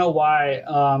sure. I don't know why.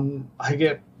 I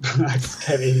just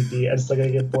get ADD. I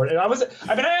get bored. And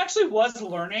I actually was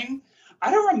learning.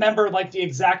 I don't remember like the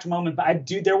exact moment, but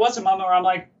there was a moment where I'm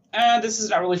like, this is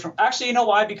not really from. Actually, you know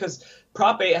why? Because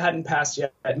Prop 8 hadn't passed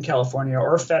yet in California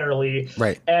or federally.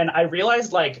 Right. And I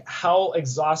realized like how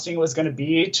exhausting it was going to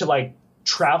be to like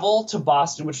travel to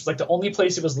Boston, which was like the only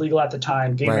place it was legal at the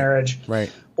time, gay marriage.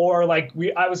 Right. Or like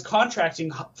I was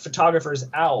contracting photographers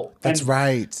out. That's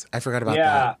right. I forgot about that.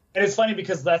 Yeah. And it's funny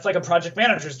because that's like a project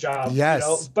manager's job. Yes. You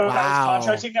know? But I was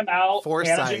contracting them out,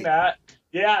 Foresight. managing that.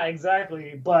 Yeah,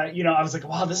 exactly. But, I was like,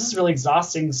 wow, this is really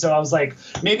exhausting. So I was like,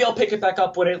 maybe I'll pick it back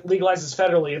up when it legalizes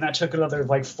federally. And that took another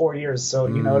like 4 years. So,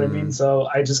 you know what I mean? So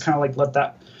I just kind of like let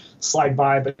that slide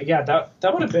by. But yeah,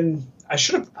 that would have been, I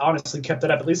should have honestly kept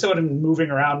it up. At least I would have been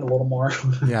moving around a little more.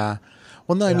 Yeah.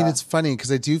 Well, no, I mean, it's funny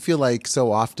because I do feel like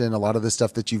so often a lot of the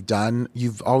stuff that you've done,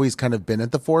 you've always kind of been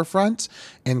at the forefront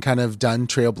and kind of done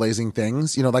trailblazing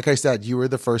things. Like I said, you were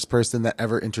the first person that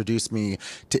ever introduced me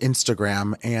to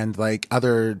Instagram and like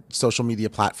other social media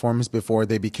platforms before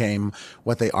they became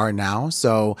what they are now.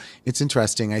 So it's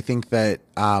interesting. I think that,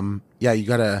 yeah, you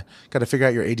gotta figure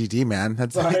out your ADD, man.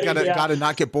 That's Right, gotta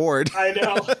not get bored. I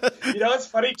know. What's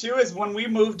funny too is when we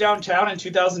moved downtown in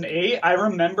 2008, I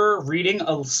remember reading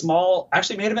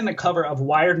actually may have been the cover of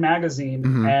Wired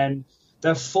magazine, and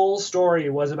the full story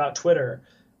was about Twitter.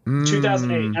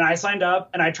 2008, and I signed up,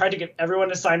 and I tried to get everyone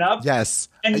to sign up. Yes,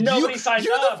 and nobody signed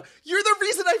up. You're the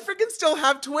reason I freaking still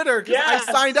have Twitter, because I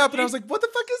signed up, and I was like, "What the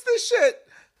fuck is this shit?"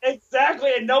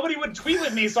 Exactly, and nobody would tweet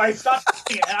with me, so I stopped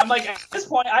doing it. And I'm like, at this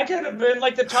point, I could have been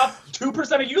like the top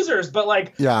 2% of users, but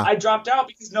like, I dropped out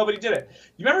because nobody did it.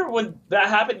 You remember when that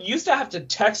happened? You used to have to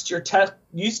text your text.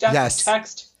 You used to have to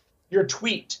text your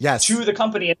tweet to the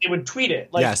company, and they would tweet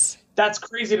it. Like, that's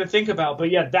crazy to think about. But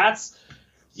yeah,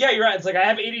 you're right. It's like I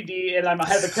have ADD and I'm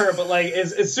ahead of the curve, but like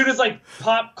as soon as like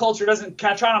pop culture doesn't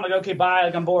catch on, I'm like, okay, bye.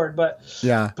 Like I'm bored. But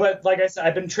like I said,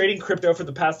 I've been trading crypto for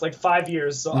the past like 5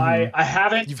 years, so I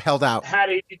haven't. You've held out. Had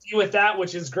ADD with that,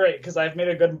 which is great because I've made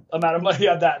a good amount of money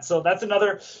on that. So that's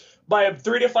my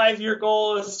 3 to 5 year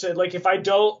goal is to like if I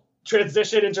don't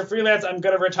transition into freelance, I'm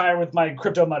gonna retire with my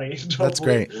crypto money. That's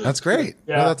great.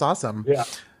 Yeah, no, that's awesome. Yeah,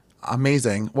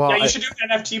 amazing. Well, you should do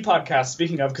an NFT podcast.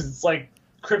 Speaking of, because it's like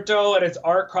crypto and its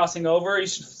art crossing over. You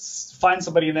should find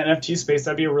somebody in the NFT space.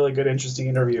 That'd be a really good, interesting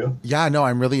interview. Yeah, no,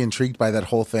 I'm really intrigued by that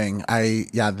whole thing.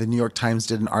 The New York Times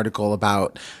did an article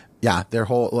about their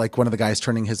whole, like one of the guys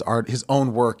turning his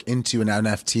own work into an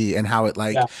NFT and how it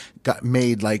got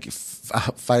made like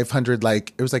 500,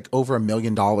 like it was like over $1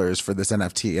 million for this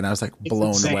NFT. And I was like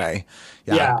blown away.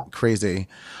 Yeah. Crazy.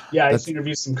 Yeah. I just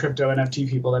interviewed some crypto NFT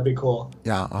people. That'd be cool.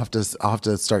 Yeah. I'll have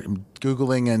to start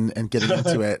Googling and getting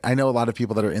into it. I know a lot of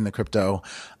people that are in the crypto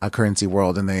currency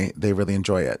world and they really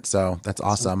enjoy it. So that's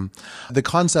awesome. The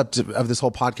concept of this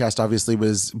whole podcast obviously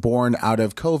was born out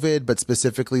of COVID, but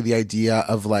specifically the idea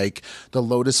of like the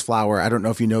lotus flower. I don't know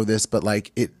if you know this, but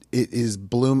like it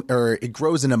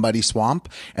grows in a muddy swamp,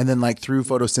 and then like through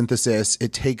photosynthesis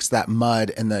it takes that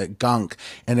mud and the gunk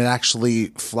and it actually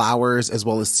flowers as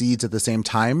well as seeds at the same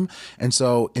time. And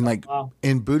so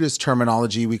in Buddhist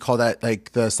terminology we call that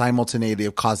like the simultaneity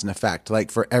of cause and effect.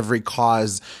 Like for every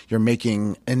cause you're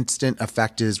making, instant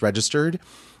effect is registered.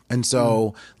 And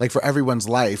so like for everyone's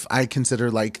life, I consider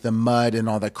like the mud and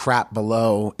all the crap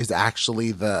below is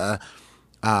actually the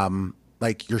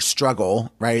like your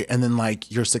struggle, right? And then like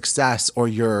your success or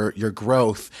your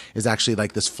growth is actually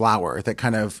like this flower that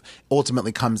kind of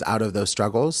ultimately comes out of those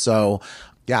struggles. So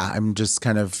yeah, I'm just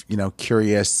kind of,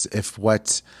 curious if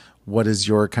what is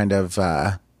your kind of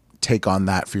take on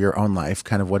that for your own life?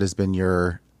 Kind of what has been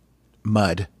your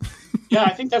mud? Yeah,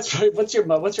 I think that's right. What's your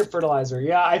mud? What's your fertilizer?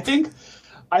 Yeah, I think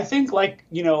like,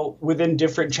 within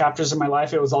different chapters of my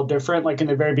life, it was all different. Like in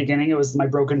the very beginning, it was my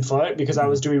broken foot because I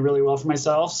was doing really well for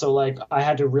myself. So like I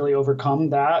had to really overcome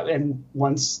that. And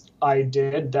once I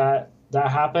did that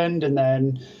happened. And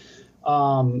then,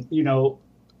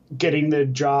 getting the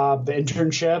job, the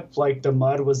internship, like the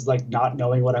mud was like not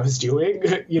knowing what I was doing,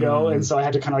 and so I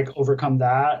had to kind of like overcome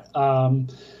that.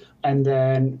 And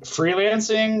then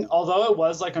freelancing, although it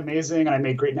was like amazing and I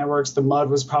made great networks, the mud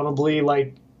was probably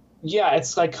like,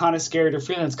 it's like kind of scary to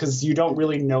freelance because you don't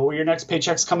really know where your next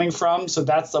paycheck's coming from. So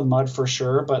that's the mud for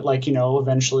sure. But like,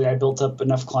 eventually I built up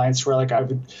enough clients where like I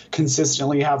would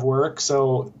consistently have work.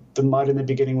 So the mud in the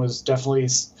beginning was definitely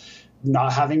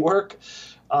not having work.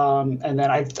 And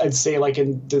then I'd say like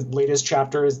in the latest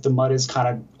chapters, the mud is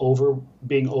kind of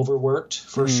being overworked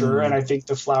for sure. And I think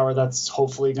the flower that's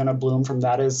hopefully going to bloom from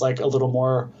that is like a little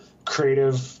more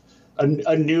creative,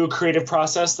 a new creative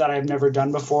process that I've never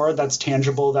done before. That's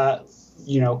tangible, that,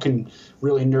 can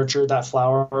really nurture that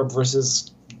flower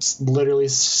versus literally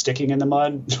sticking in the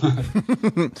mud.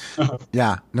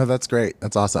 Yeah, no, that's great.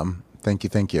 That's awesome. Thank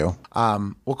you.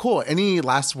 Well, cool. Any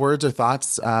last words or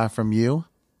thoughts from you?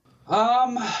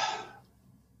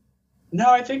 No,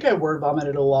 I think I word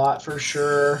vomited a lot for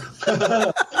sure.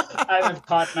 I have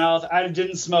cotton mouth. I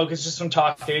didn't smoke. It's just from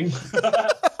talking.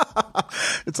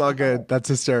 It's all good. That's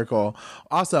hysterical.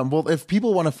 Awesome. Well, if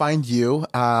people want to find you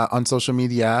on social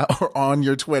media or on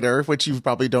your Twitter, which you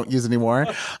probably don't use anymore,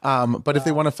 but if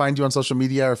they want to find you on social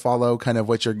media or follow kind of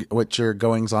what your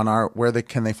goings on are,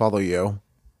 can they follow you?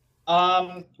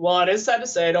 Well, it is sad to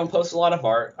say I don't post a lot of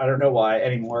art. I don't know why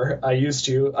anymore. I used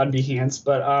to on Behance,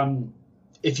 but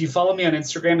if you follow me on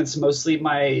Instagram, it's mostly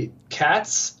my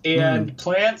cats and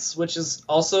plants, which is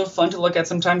also fun to look at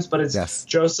sometimes, but it's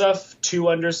Joseph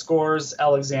 2_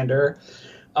 Alexander.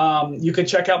 You could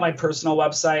check out my personal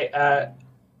website at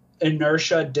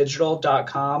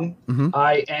inertiadigital.com,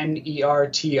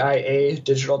 INERTIA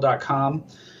digital.com.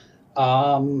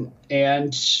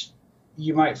 And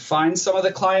you might find some of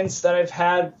the clients that I've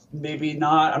had, maybe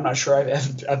not. I'm not sure. I've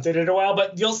updated in a while,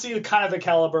 but you'll see kind of the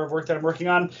caliber of work that I'm working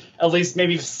on, at least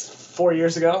maybe 4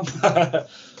 years ago.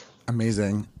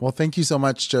 Amazing. Well, thank you so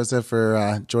much, Joseph,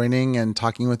 for joining and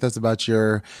talking with us about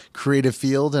your creative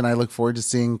field. And I look forward to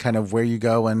seeing kind of where you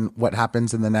go and what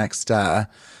happens in the next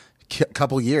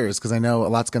couple years, because I know a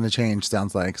lot's going to change,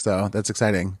 sounds like. So that's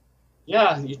exciting.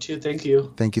 Yeah, you too. Thank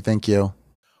you. Thank you. Thank you.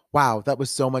 Wow, that was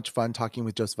so much fun talking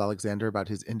with Joseph Alexander about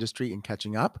his industry and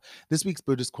catching up. This week's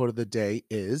Buddhist quote of the day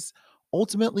is,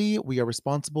 "Ultimately, we are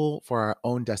responsible for our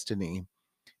own destiny.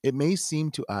 It may seem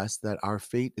to us that our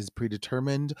fate is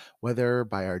predetermined, whether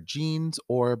by our genes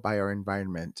or by our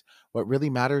environment. What really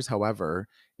matters, however,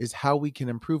 is how we can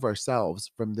improve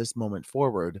ourselves from this moment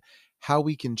forward, how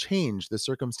we can change the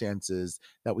circumstances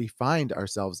that we find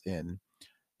ourselves in.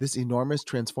 This enormous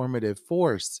transformative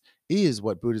force is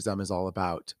what Buddhism is all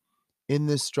about. In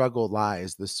this struggle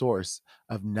lies the source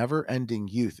of never-ending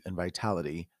youth and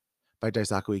vitality," by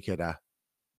Daisaku Ikeda.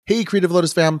 Hey, Creative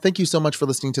Lotus fam, thank you so much for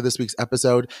listening to this week's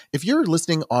episode. If you're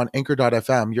listening on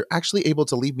Anchor.fm, you're actually able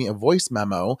to leave me a voice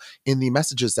memo in the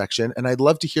messages section, and I'd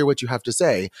love to hear what you have to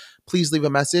say. Please leave a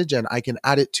message, and I can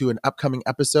add it to an upcoming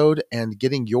episode and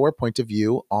getting your point of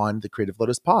view on the Creative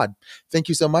Lotus pod. Thank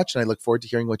you so much, and I look forward to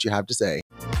hearing what you have to say.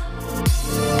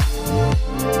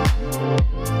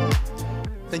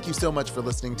 Thank you so much for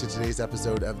listening to today's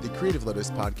episode of the Creative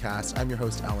Lotus podcast. I'm your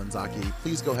host, Alan Zaki.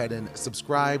 Please go ahead and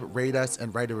subscribe, rate us,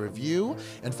 and write a review.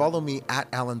 And follow me at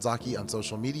Alan Zaki on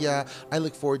social media. I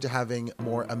look forward to having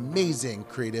more amazing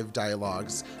creative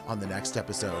dialogues on the next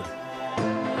episode.